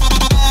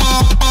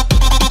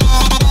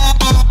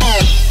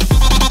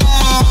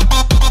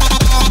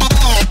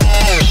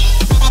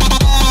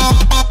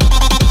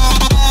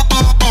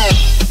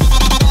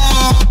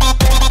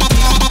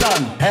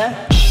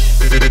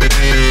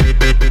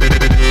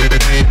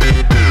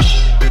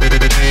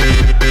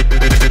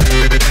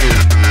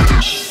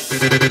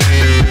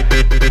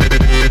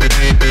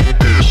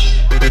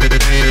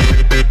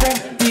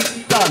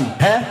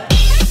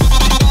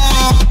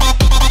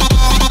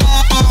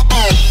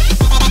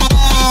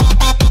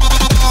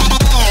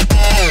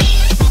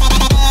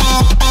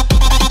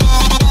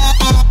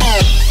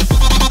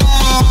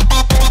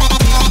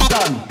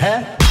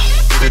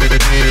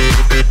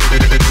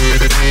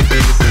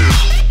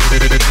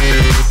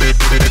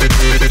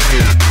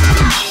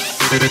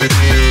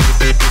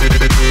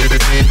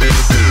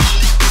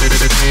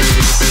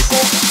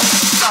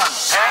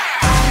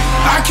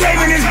 I came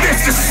in this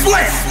bitch to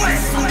sweat.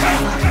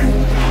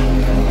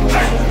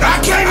 I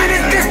came in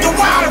this bitch to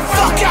wild the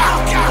fuck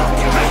out.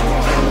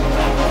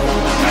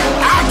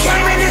 I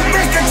came in this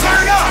bitch to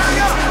turn up.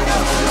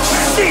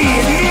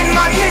 Shit, me and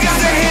my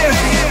niggas in here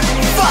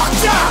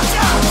fucked up.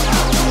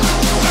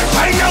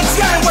 Ain't no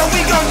telling what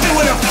we gon' do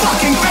with a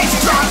fucking bass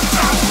drop.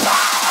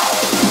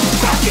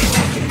 Fuck it,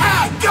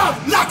 act up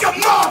like a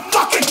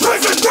motherfucking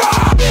prison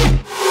drop.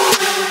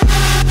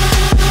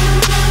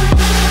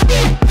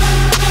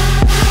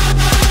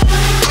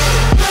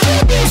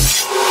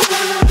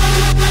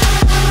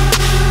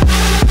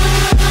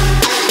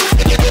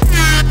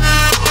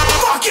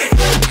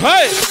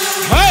 Hey,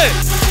 hey,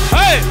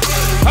 hey,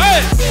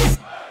 hey, hey.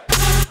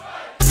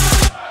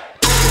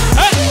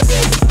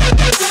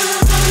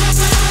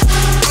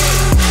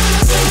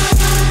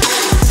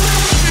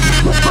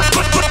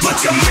 Put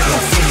your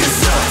middle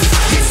fingers up,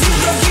 if you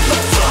don't give a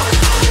fuck.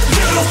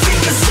 Middle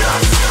fingers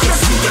up, if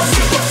you don't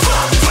give a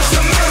fuck. Put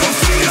your middle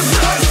fingers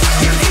up,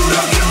 if you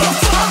don't give a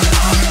fuck.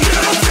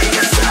 Middle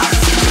fingers up,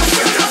 if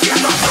you don't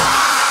give a fuck.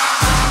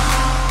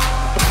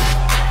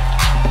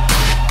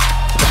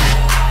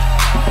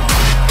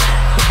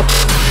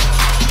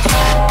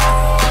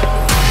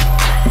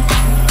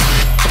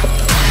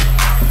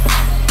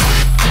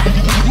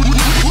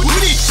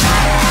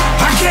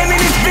 I came in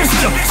this bitch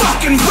to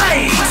fucking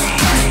rage.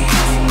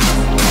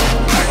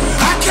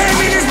 I came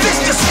in this bitch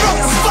to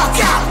stroke the fuck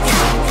out.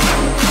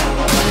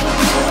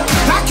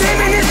 I came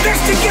in this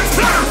bitch to get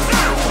plopped.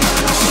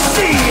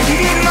 See, me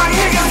and my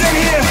niggas in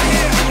here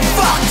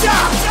fucked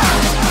up.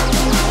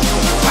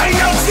 Ain't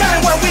no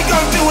telling what we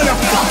gon' do with a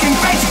fucking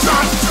bass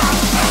drop.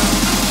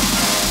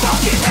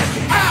 Fuck it,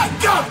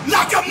 act up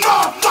like a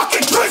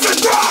motherfucking prison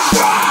drop.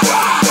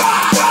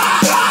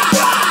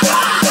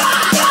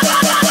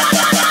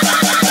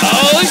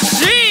 Oh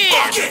shit!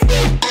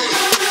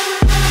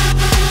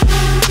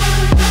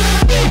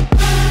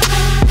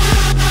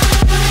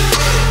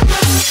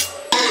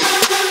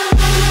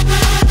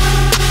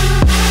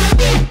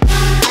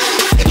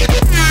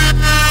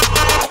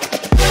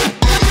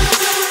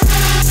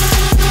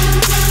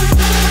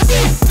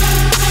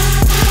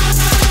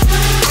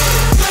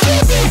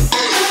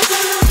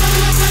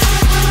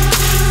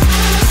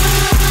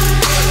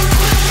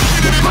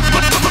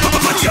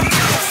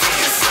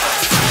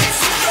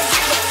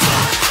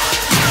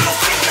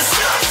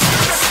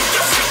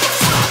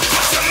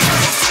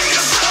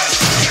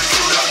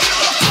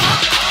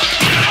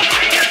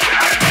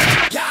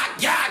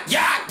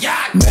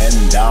 Man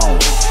down,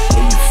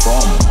 where you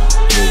from,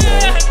 nigga?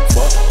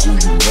 Fuck do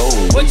you know?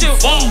 What you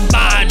want,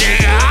 my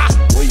nigga?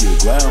 Where your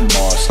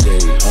grandma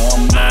stay,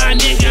 My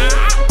nigga.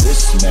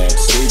 This mad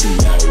city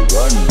I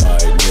run, my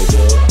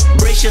nigga.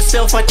 Brace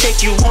yourself, I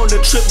take you on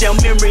a trip down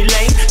memory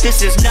lane.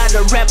 This is not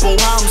a rap on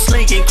how I'm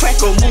slinging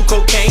crack or moon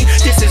cocaine.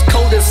 This is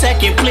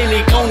cul-de-sac and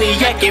plenty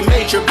cognac and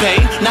major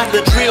pain. Not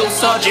the drill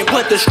sergeant,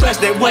 but the stress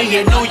that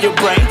weighing on your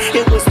brain.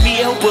 It was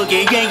me, El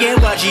Boogie, yeah,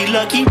 YG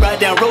Lucky. Ride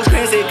down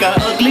Rosecrans, it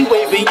got ugly.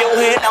 Waving your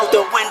head out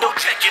the window,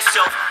 check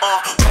yourself.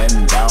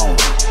 Man down,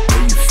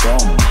 where you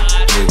from,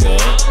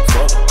 nigga?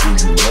 Fuck do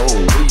you know?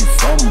 Where you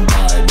from,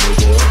 my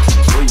nigga?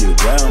 Where your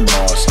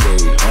grandma stay,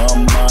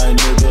 my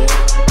nigga?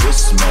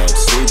 This mad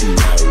city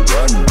I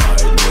run, my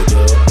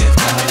nigga. If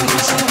I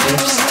was a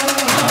lips,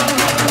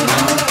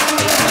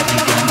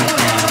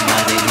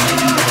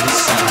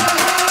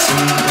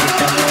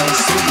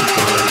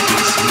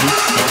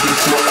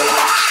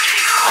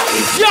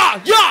 Yeah,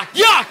 yeah,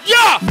 yeah,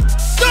 yeah.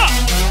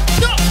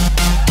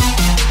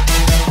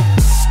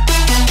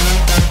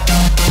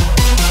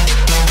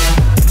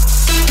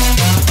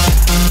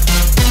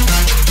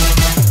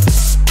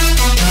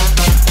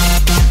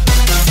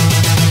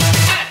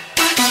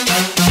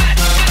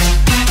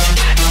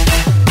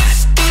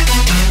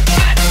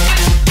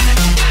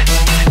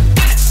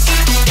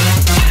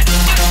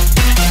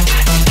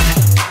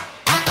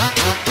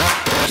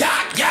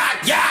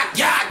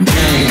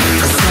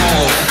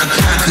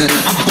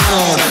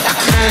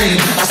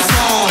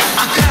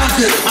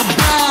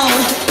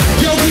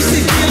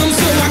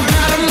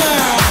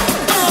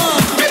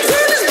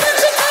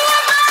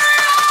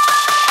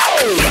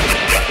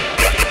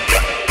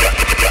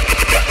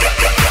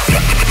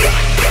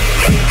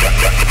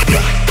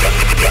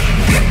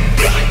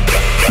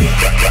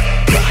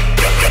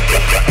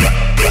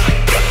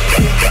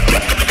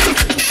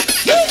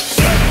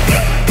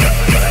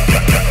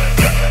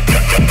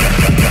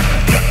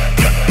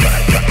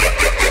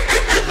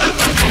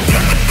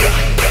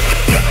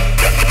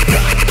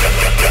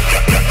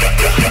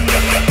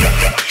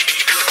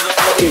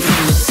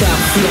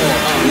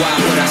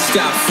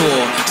 for.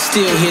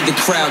 Still hear the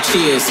crowd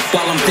cheers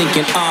while I'm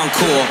thinking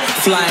encore.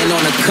 Flying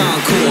on a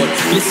Concorde,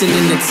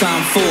 listening to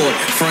Tom Ford.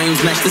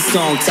 Frames match the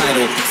song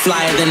title,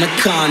 flyer than a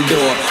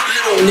condor.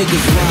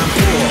 Niggas rhyme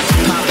poor,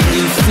 popping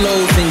these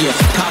flows in your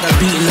powder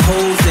beating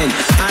holes in.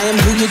 I am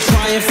who you're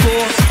trying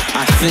for?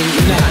 I think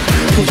not.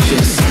 Push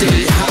it,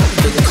 stay hot.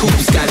 The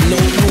coops got no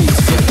roots,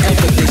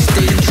 forever they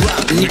stay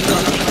drop, nigga.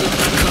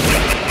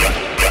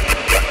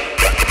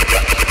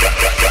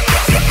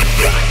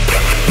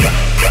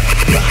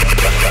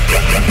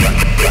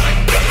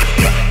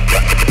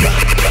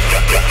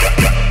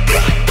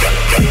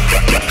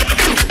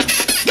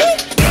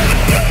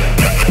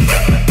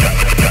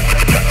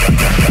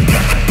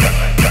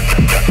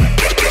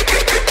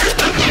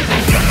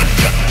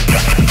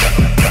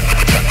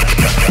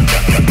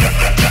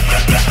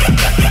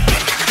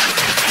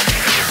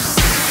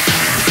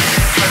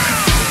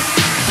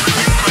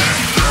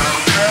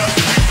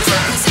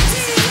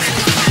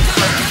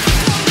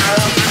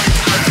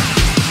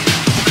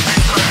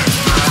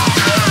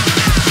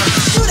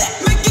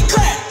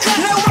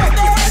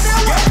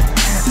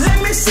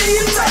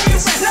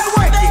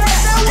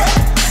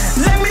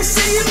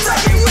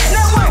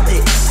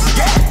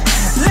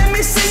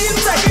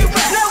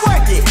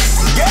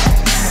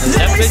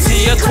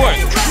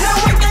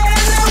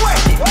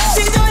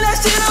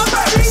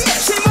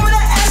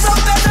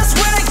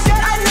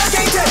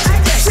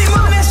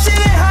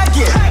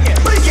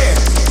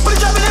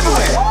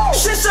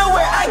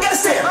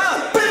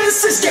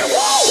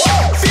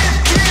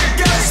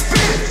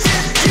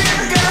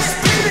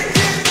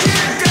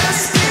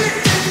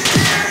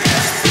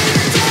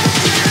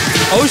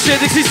 Oh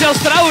shit, ik zie zelfs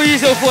vrouwen hier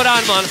zo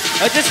vooraan, man.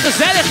 Het is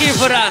gezellig hier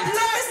vooraan.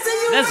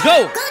 Let's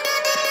go.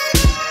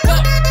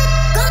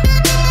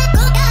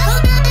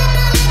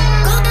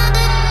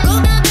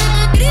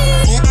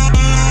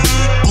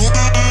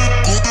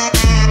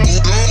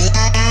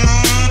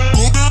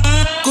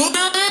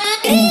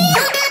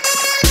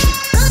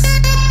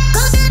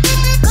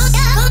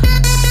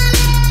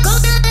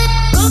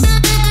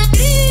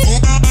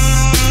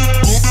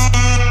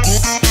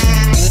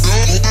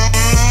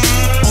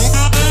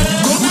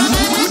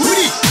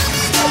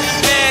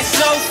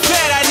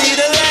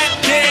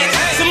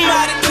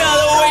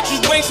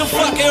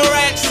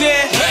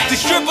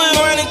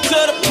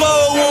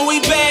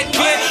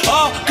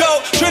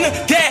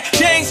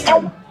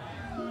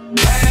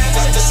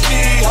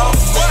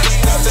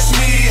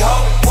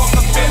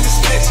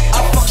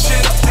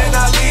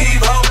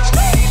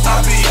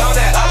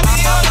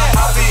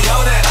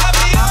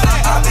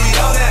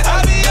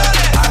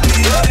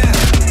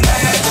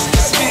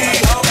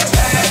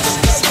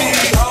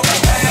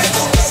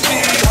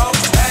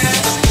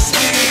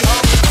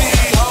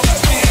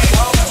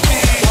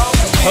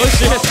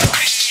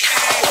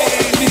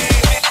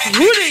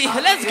 Hoodie,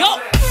 let's go!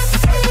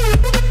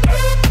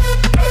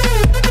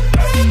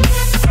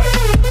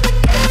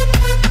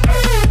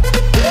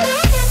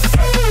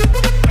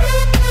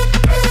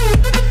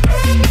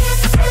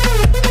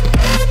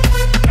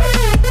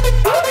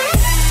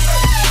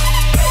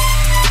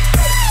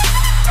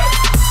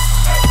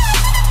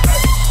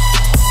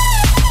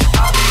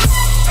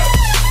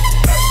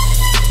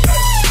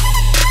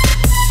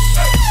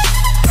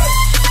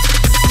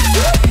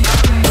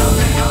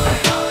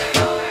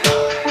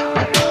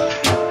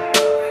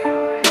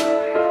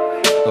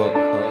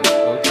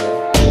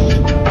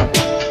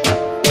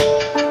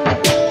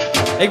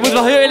 Ik moet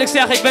wel heel eerlijk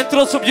zeggen, ik ben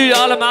trots op jullie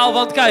allemaal,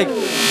 want kijk.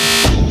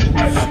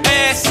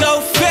 Ass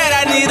so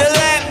fat, I need a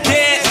lap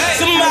dance.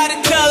 Somebody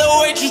tell the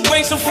waitress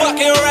bring some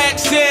fucking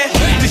racks in.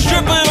 The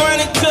stripper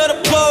running to the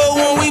pole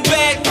when we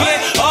back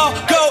in. All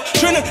go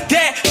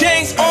Trinidad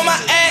James on my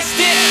ass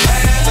stick.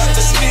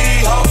 That's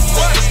me, ho.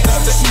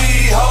 That's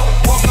me, ho.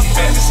 Walk up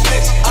in this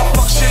bitch, I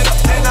fuck shit up,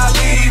 then I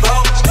leave, ho.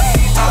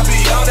 I be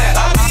on that,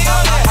 I be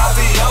on that, I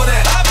be on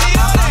that, I be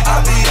on that,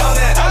 I be on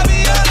that, I be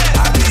on that,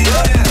 I be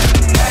on that.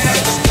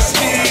 That's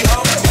me,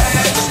 ho.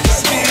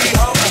 That's me,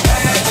 ho.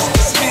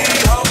 That's me,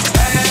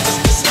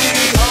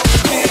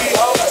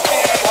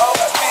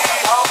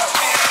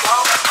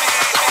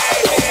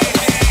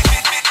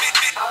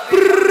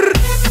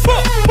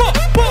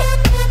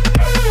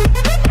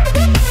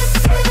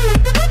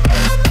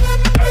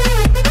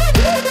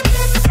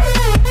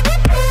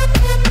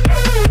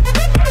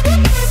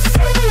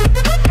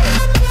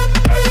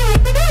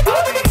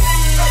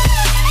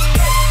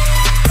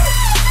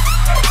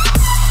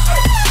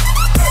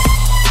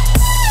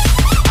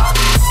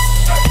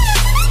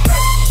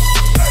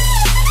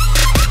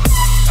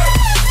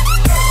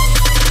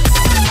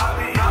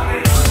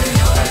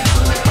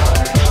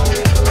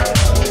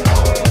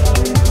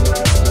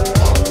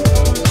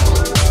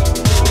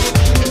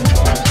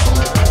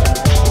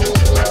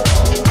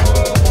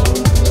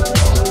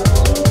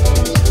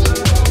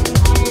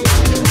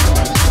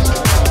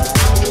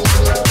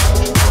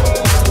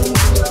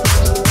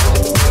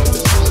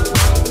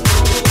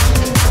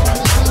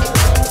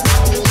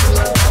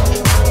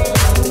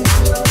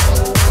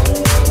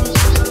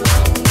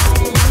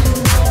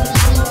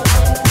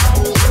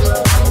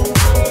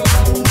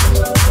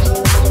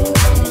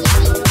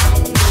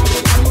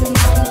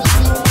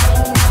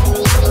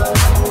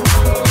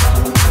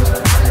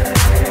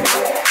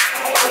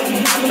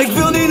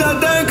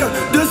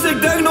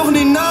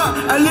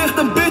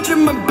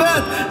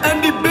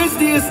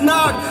 die is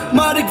naakt,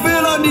 maar ik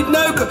wil haar niet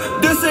neuken,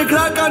 dus ik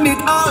raak haar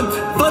niet aan.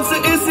 Want ze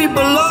is hier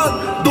beland,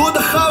 door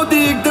de goud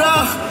die ik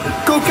draag.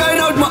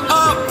 Cocaïne houdt me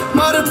af,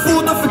 maar het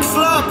voelt of ik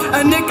slaap.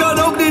 En ik kan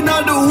ook niet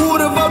naar de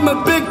hoeren, want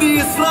mijn pik die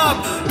is slaap.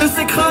 Dus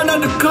ik ga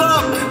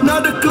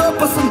naar de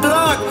club als een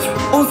draak.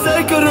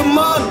 Onzekere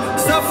man,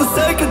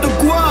 zelfverzekerd de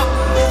guap.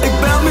 Ik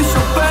bel me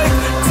Shourai,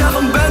 ik zeg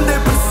hem ben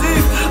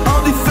depressief.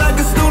 Al die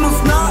faggots doen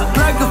ons na, het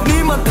lijkt of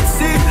niemand het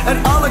ziet. En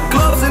alle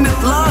clubs in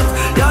dit land,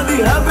 ja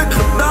die heb ik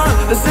gedaan.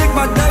 Dus ik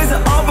maak deze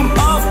album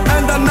af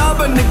en daarna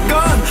ben ik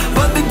gone.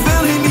 Want ik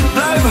wil hier niet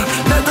blijven,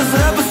 net als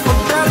rappers van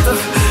 30.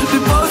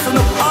 Die bozen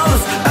op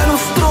alles en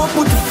ons stront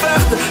moeten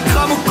vechten. Ik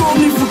ga mijn kom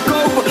niet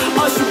verkopen,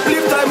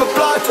 alsjeblieft hij mijn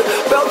plaatje.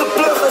 Bel de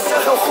plug en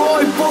zeg hem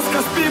gooi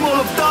podcast piemel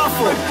op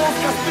tafel.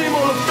 Podcast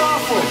piemel op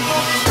tafel.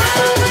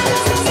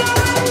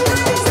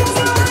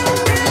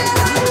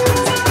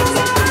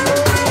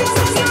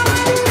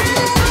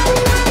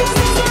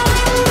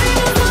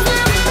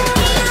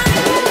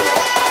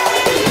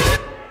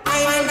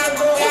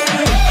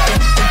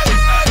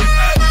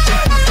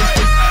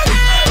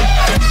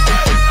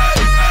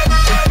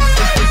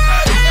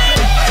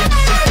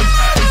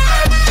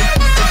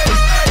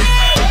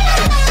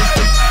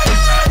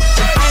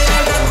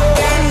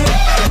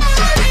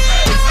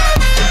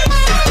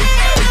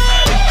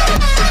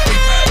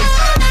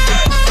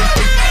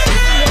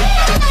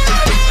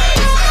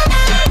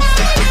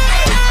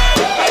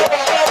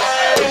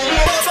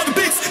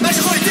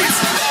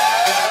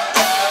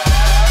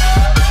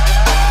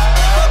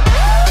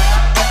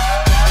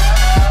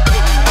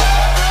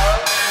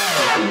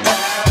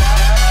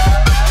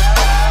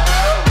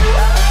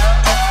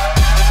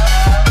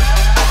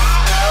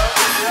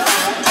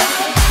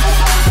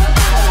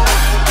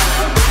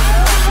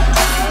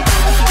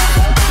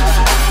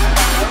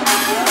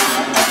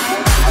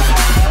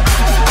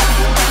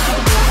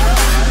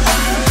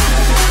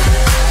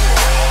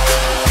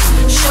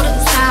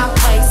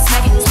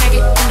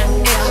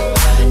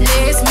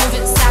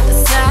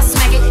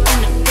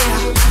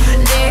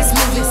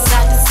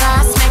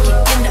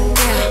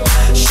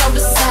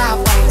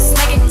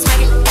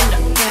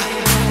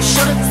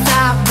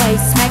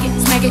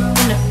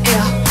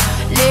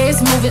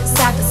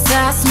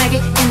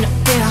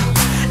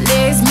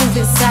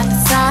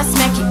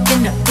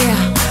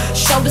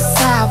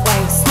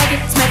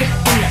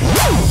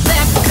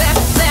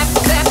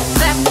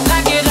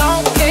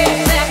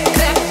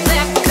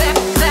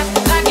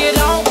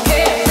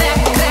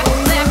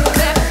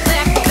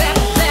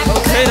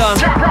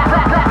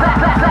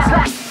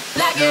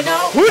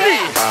 Hoodie!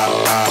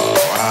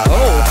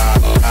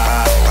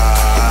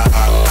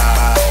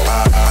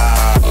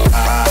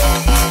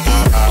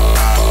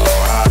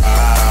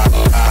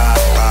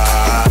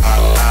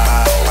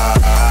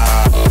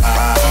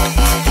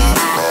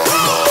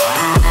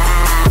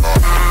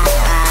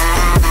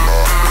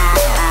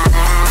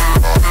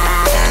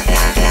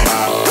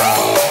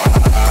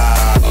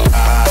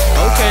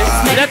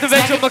 Let een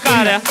beetje op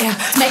elkaar, hè?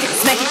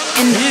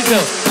 Hier zo.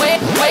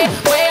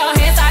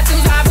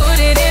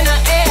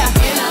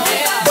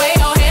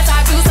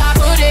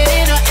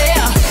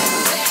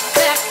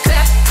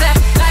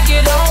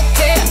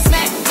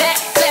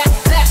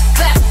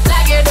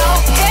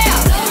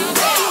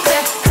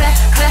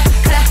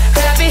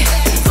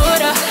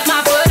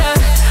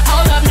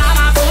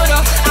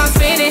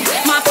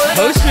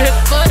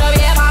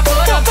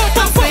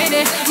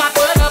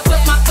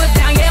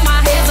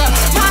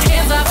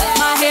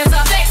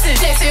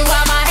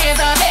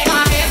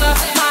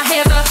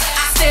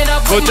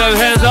 Put those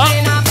hands up.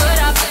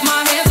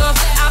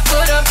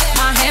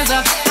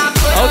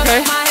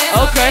 Okay,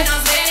 okay.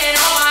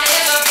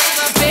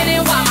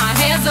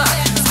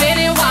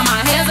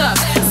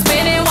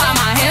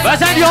 Waar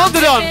zijn die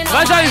handen dan?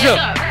 Waar zijn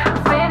ze?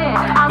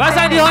 Waar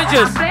zijn die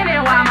handjes?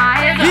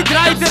 Wie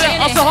draait er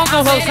als de handen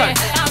omhoog zijn?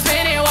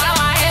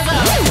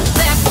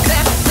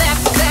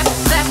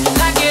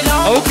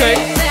 Oké.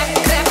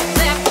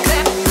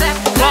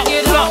 Klap,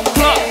 klap,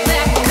 klap.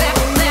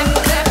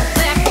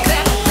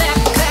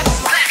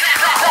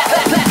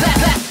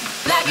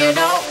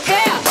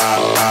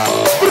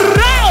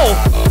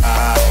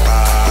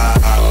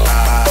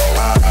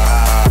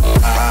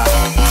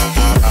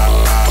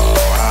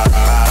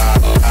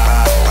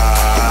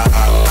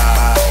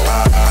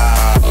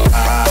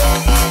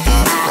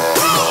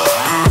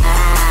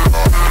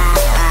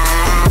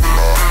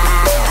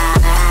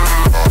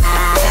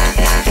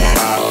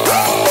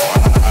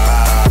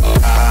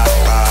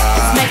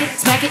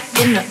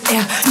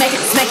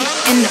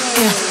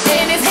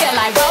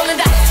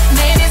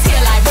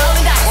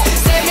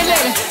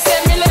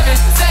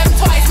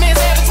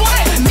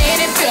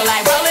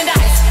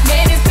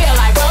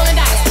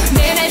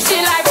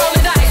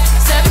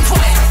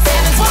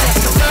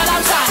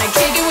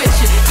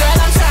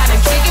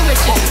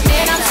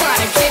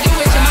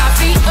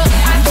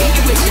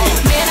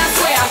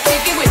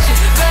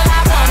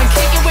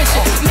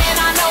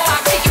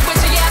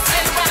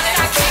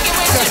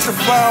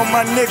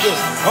 My nigga,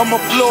 I'ma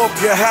blow up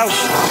your house.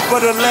 For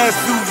the last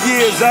few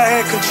years, I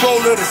had control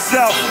of the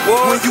South.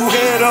 When you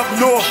head up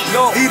north,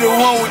 he the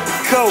one with the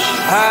coat,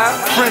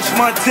 French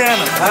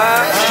Montana,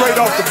 straight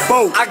off the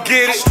boat. I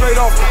get it straight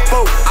off the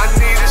boat. I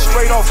need it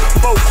straight off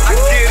the boat. I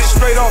get it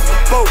straight off the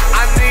boat.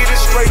 I need it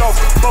straight off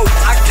the boat.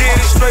 I get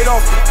it straight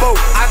off the boat.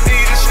 I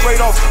need it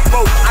straight off the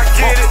boat. I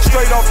get it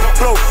straight off the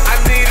boat. I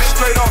need it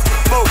straight off the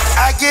boat.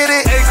 I get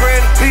it. 8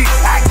 grand a piece.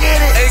 I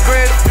get it. 8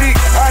 grand a piece.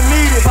 I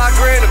need it. 5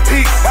 grand a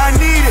piece. I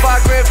need it.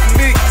 5 grand for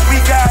me. We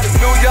got it.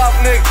 New York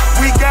nigga.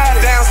 We got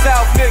it. Down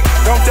south nigga.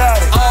 Don't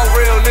doubt it. All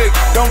real nigga.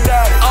 Don't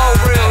doubt it. All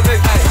real nigga.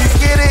 You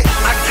get it.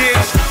 I get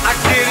it. I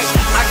get it.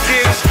 I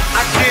get it.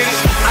 I get it.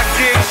 I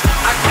get it.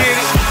 I get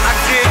it. I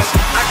get it.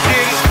 I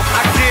get it.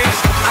 I get it.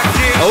 I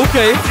get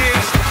it.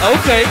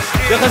 Oké.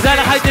 De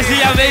gezelligheid is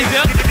hier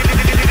aanwezig.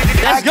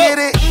 Let's go.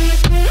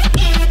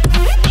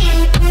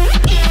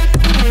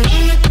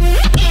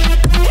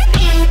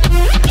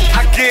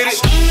 I get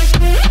it.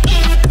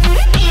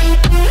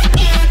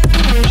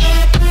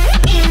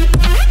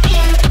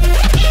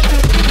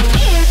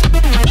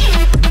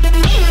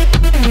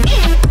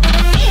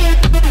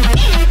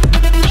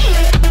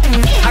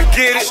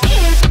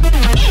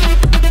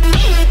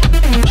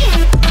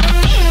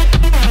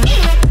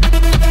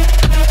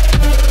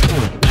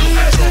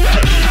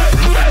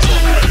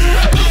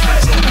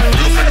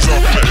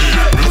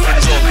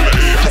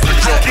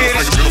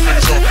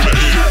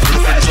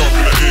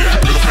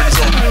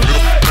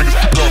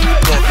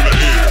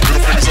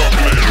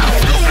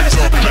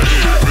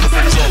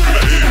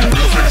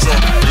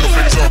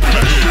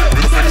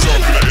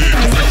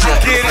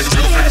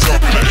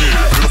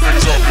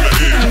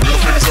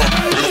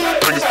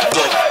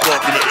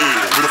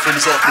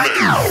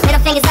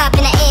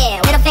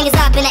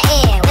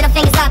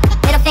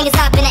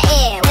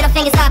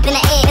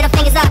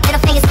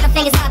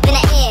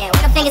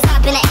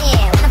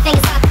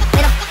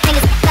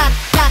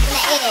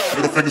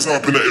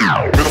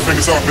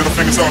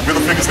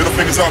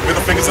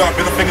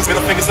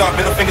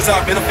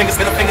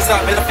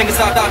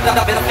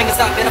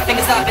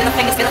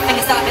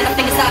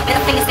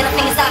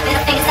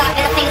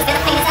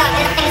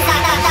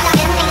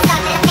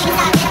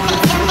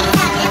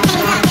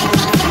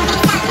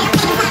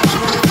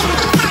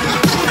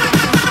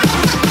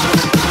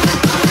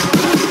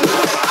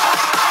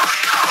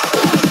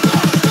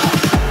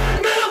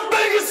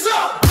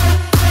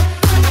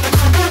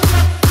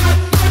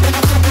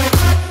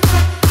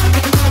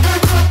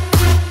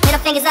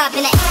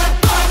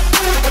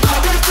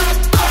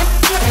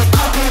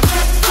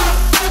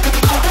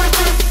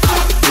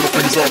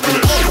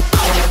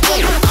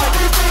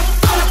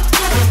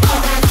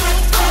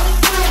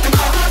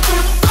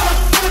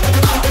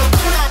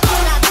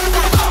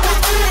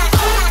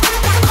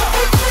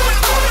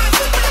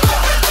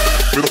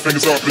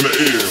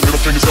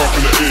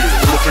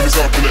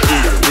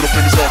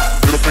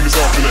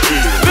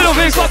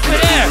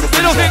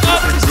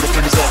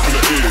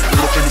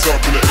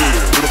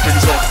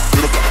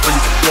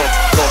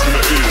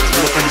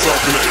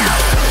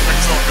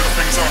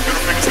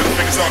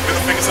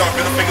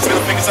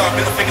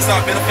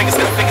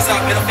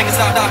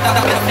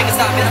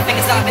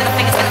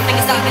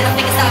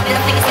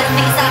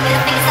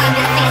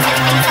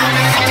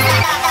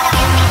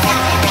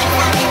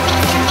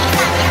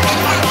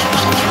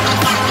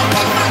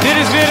 Dit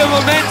is weer een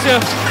momentje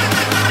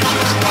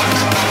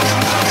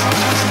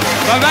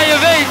waarbij je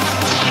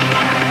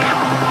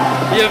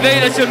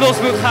weet dat je los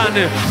moet gaan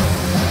nu.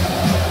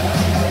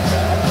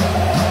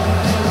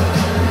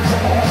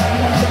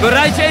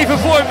 Bereid je even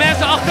voor,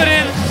 mensen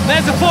achterin,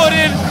 mensen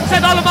voorin.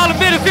 Zet allemaal een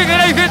middenvinger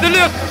even in de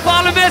lucht. Voor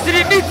alle mensen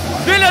die niet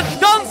willen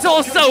dansen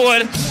of zo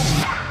hoor.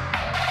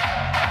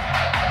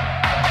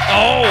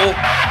 Oh.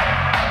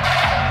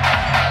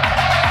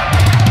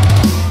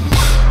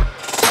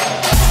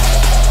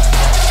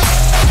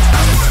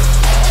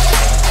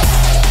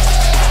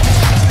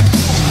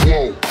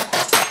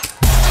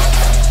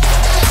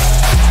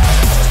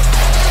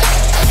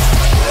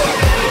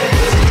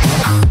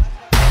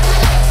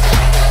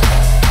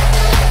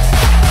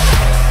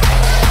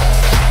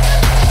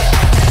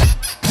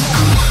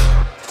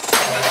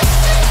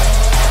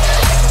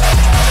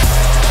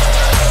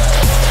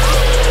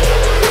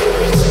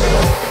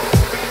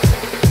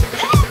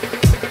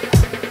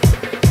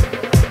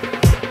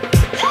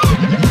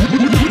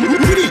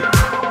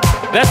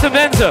 Beste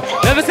mensen,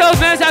 we hebben zelfs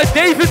mensen uit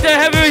Deventer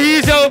hebben we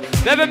hier zo.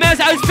 We hebben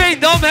mensen uit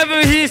Veendam hebben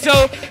we hier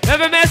zo. We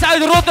hebben mensen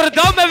uit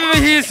Rotterdam hebben we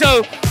hier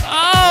zo.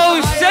 Oh,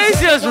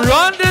 jezus,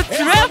 run the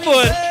trap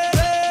hoor.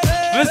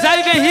 We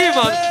zijn weer hier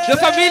man. De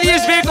familie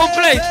is weer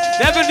compleet.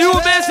 We hebben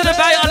nieuwe mensen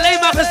erbij, alleen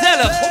maar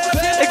gezellig.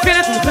 Ik vind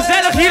het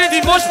gezellig hier in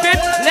die moshpit.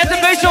 Let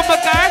een beetje op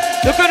elkaar,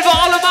 dan kunnen we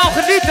allemaal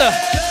genieten.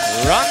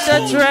 Run the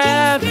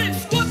trap.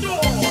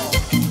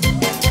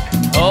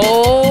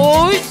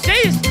 Oh,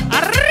 jezus.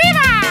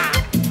 Arriba.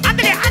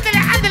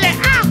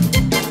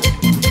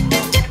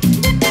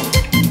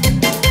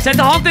 Zet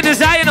de hand in de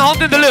zij en de hand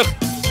in de lucht.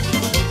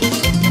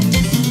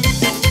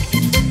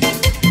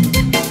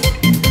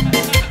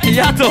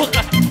 Ja toch?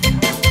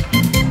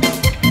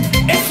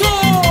 Eso!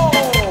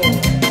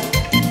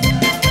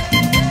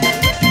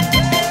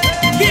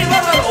 ¡Qué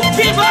bárbaro!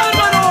 ¡Qué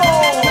bárbaro!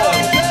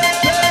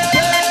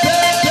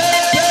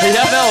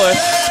 wel hoor.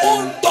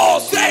 1,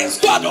 2, 3,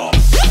 4.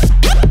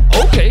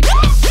 Oké.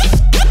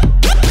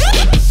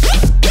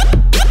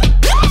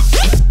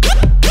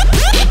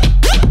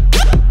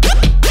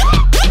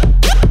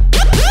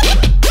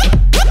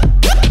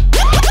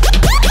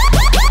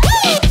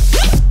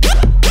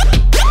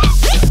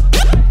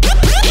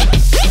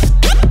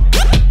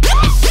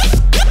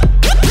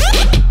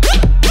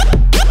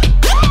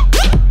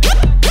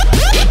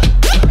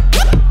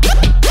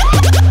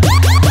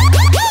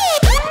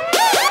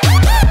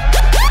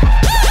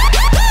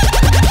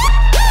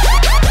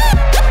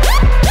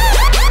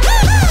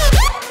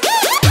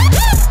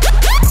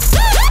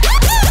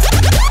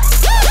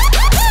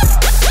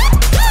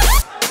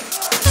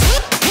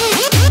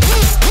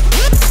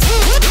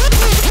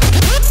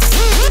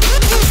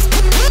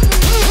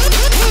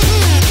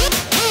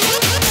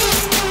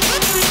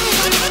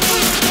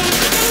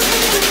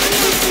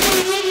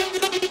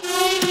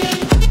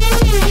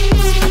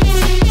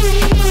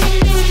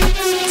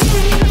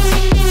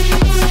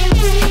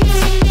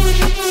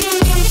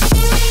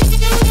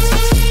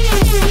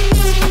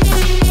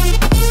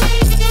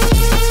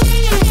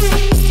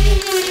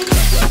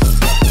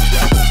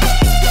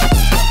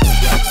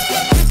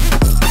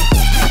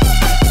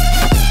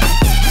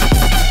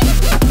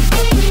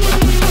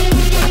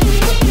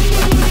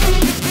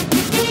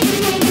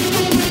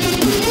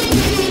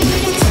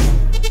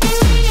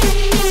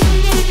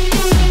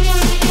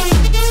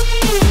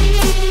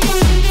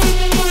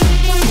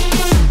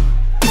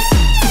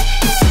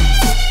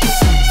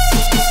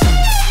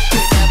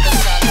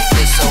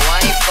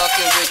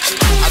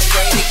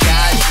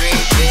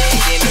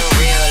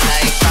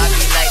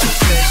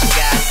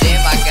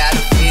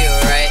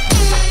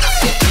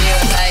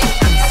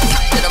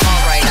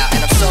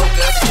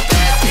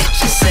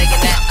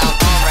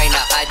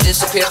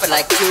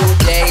 like 2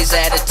 days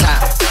at a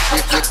time.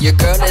 Your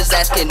girl is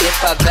asking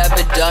if I've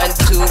ever done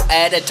 2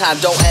 at a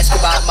time. Don't ask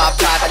about my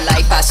private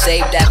life, I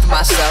saved that for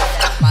myself.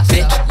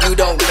 Bitch, you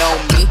don't know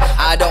me,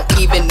 I don't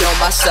even know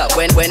myself.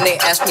 When they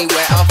ask me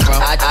where I'm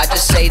from, I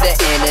just say the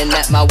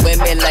internet. My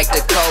women like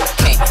the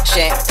cocaine,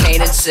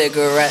 champagne and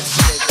cigarettes.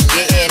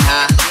 Getting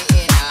high,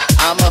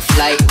 I'm a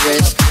flight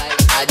risk.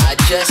 I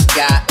just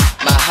got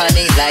my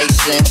honey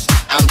license.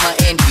 I'm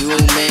hunting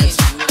humans,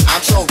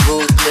 I'm so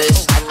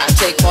ruthless. I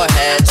take more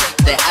heads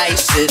than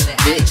ISIS,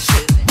 bitch.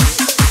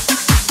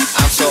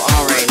 I'm so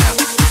on right now.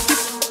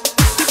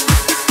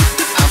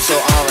 I'm so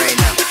on right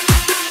now.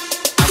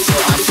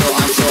 I'm so.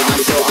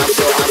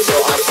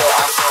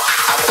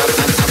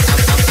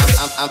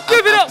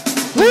 Give it up,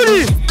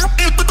 Hoodie.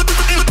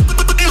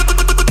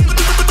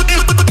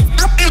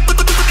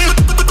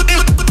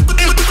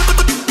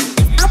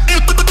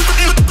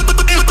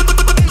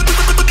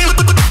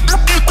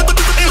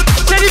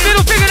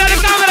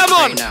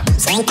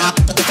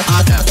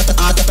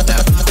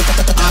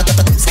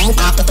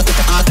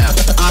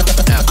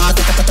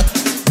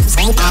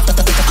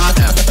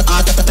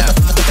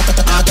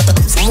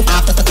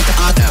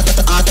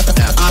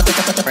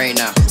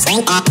 Right now.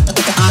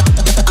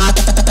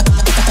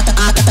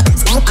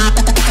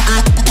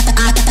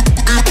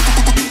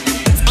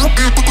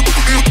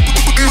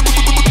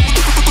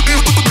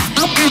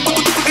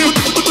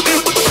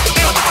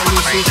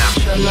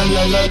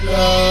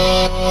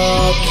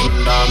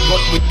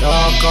 What we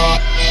talk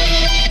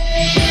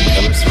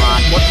them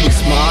smart, but we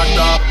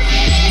smarter.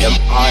 Them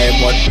high,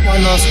 but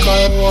one a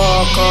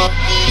skywalker.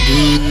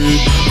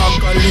 I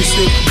can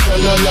listen,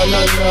 la la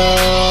la la.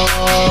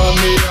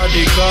 Me a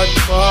the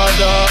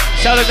Godfather.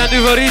 Shout out naar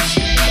Nuvo Rich.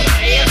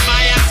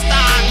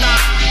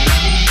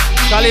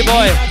 Cali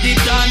boy.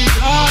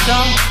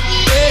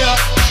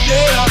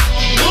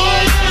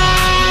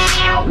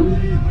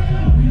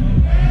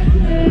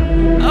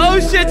 Oh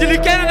shit, jullie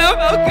kennen hem?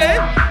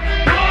 Oké.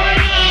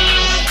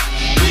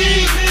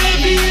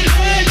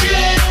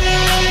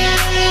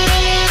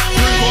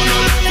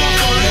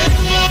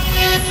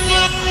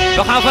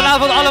 We gaan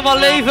vanavond allemaal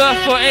leven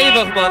voor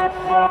eeuwig, man.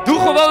 Doe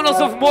gewoon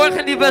alsof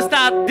morgen niet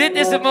bestaat. Dit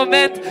is het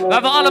moment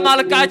waar we allemaal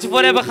een kaartje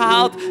voor hebben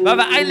gehaald. Waar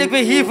we eindelijk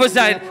weer hiervoor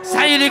zijn.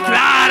 Zijn jullie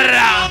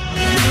klaar?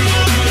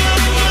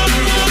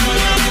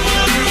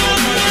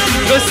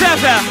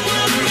 Beseffen,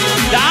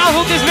 de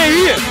avond is weer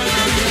hier.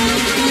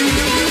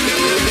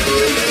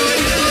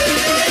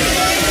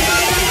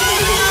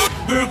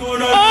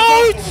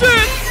 Oh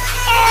shit!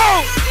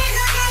 Oh!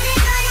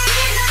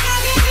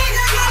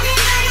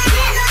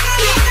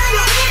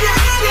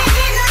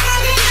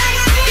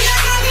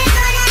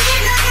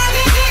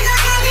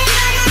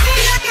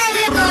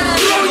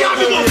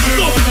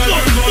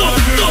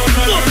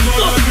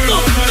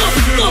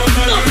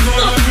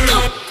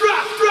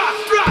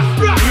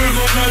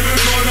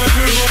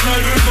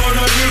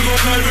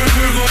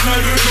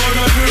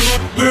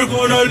 We're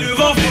gonna live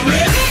off the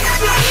rest.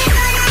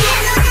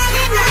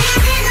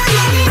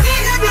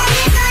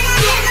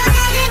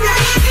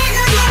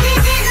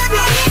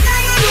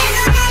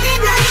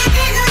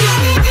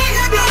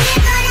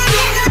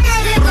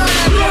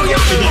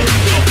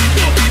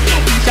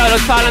 Shout out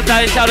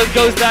Valentine, shout out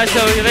Ghost daar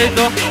zo, je weet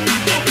toch?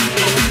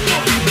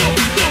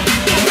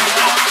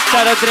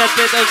 Shout-out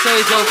Dreadpit ook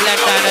sowieso. Black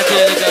daar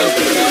natuurlijk ook.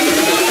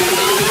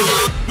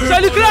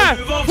 Zijn jullie klaar?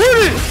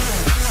 Hoodie!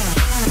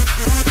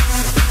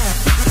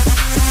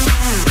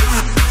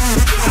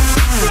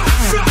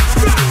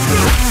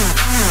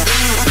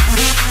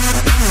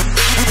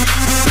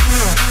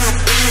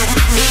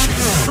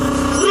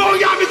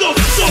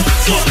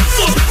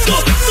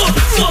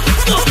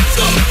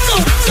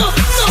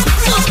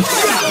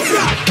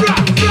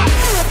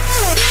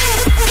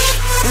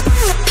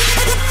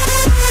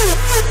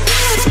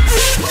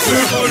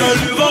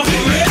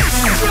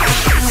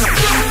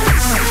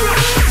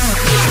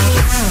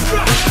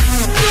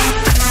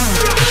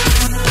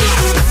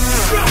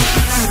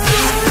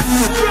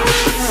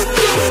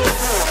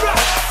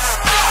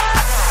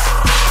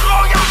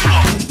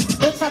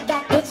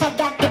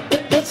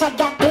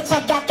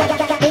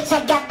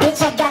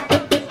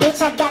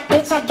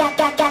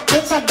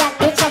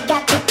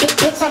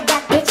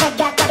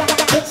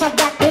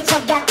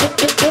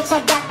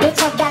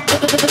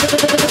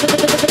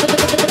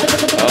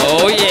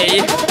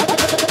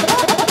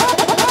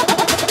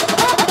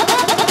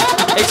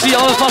 Ik zie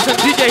alvast een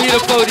DJ hier op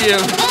het podium.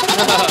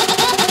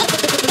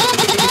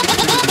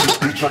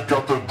 Bitch, I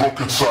got that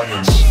rocket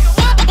science.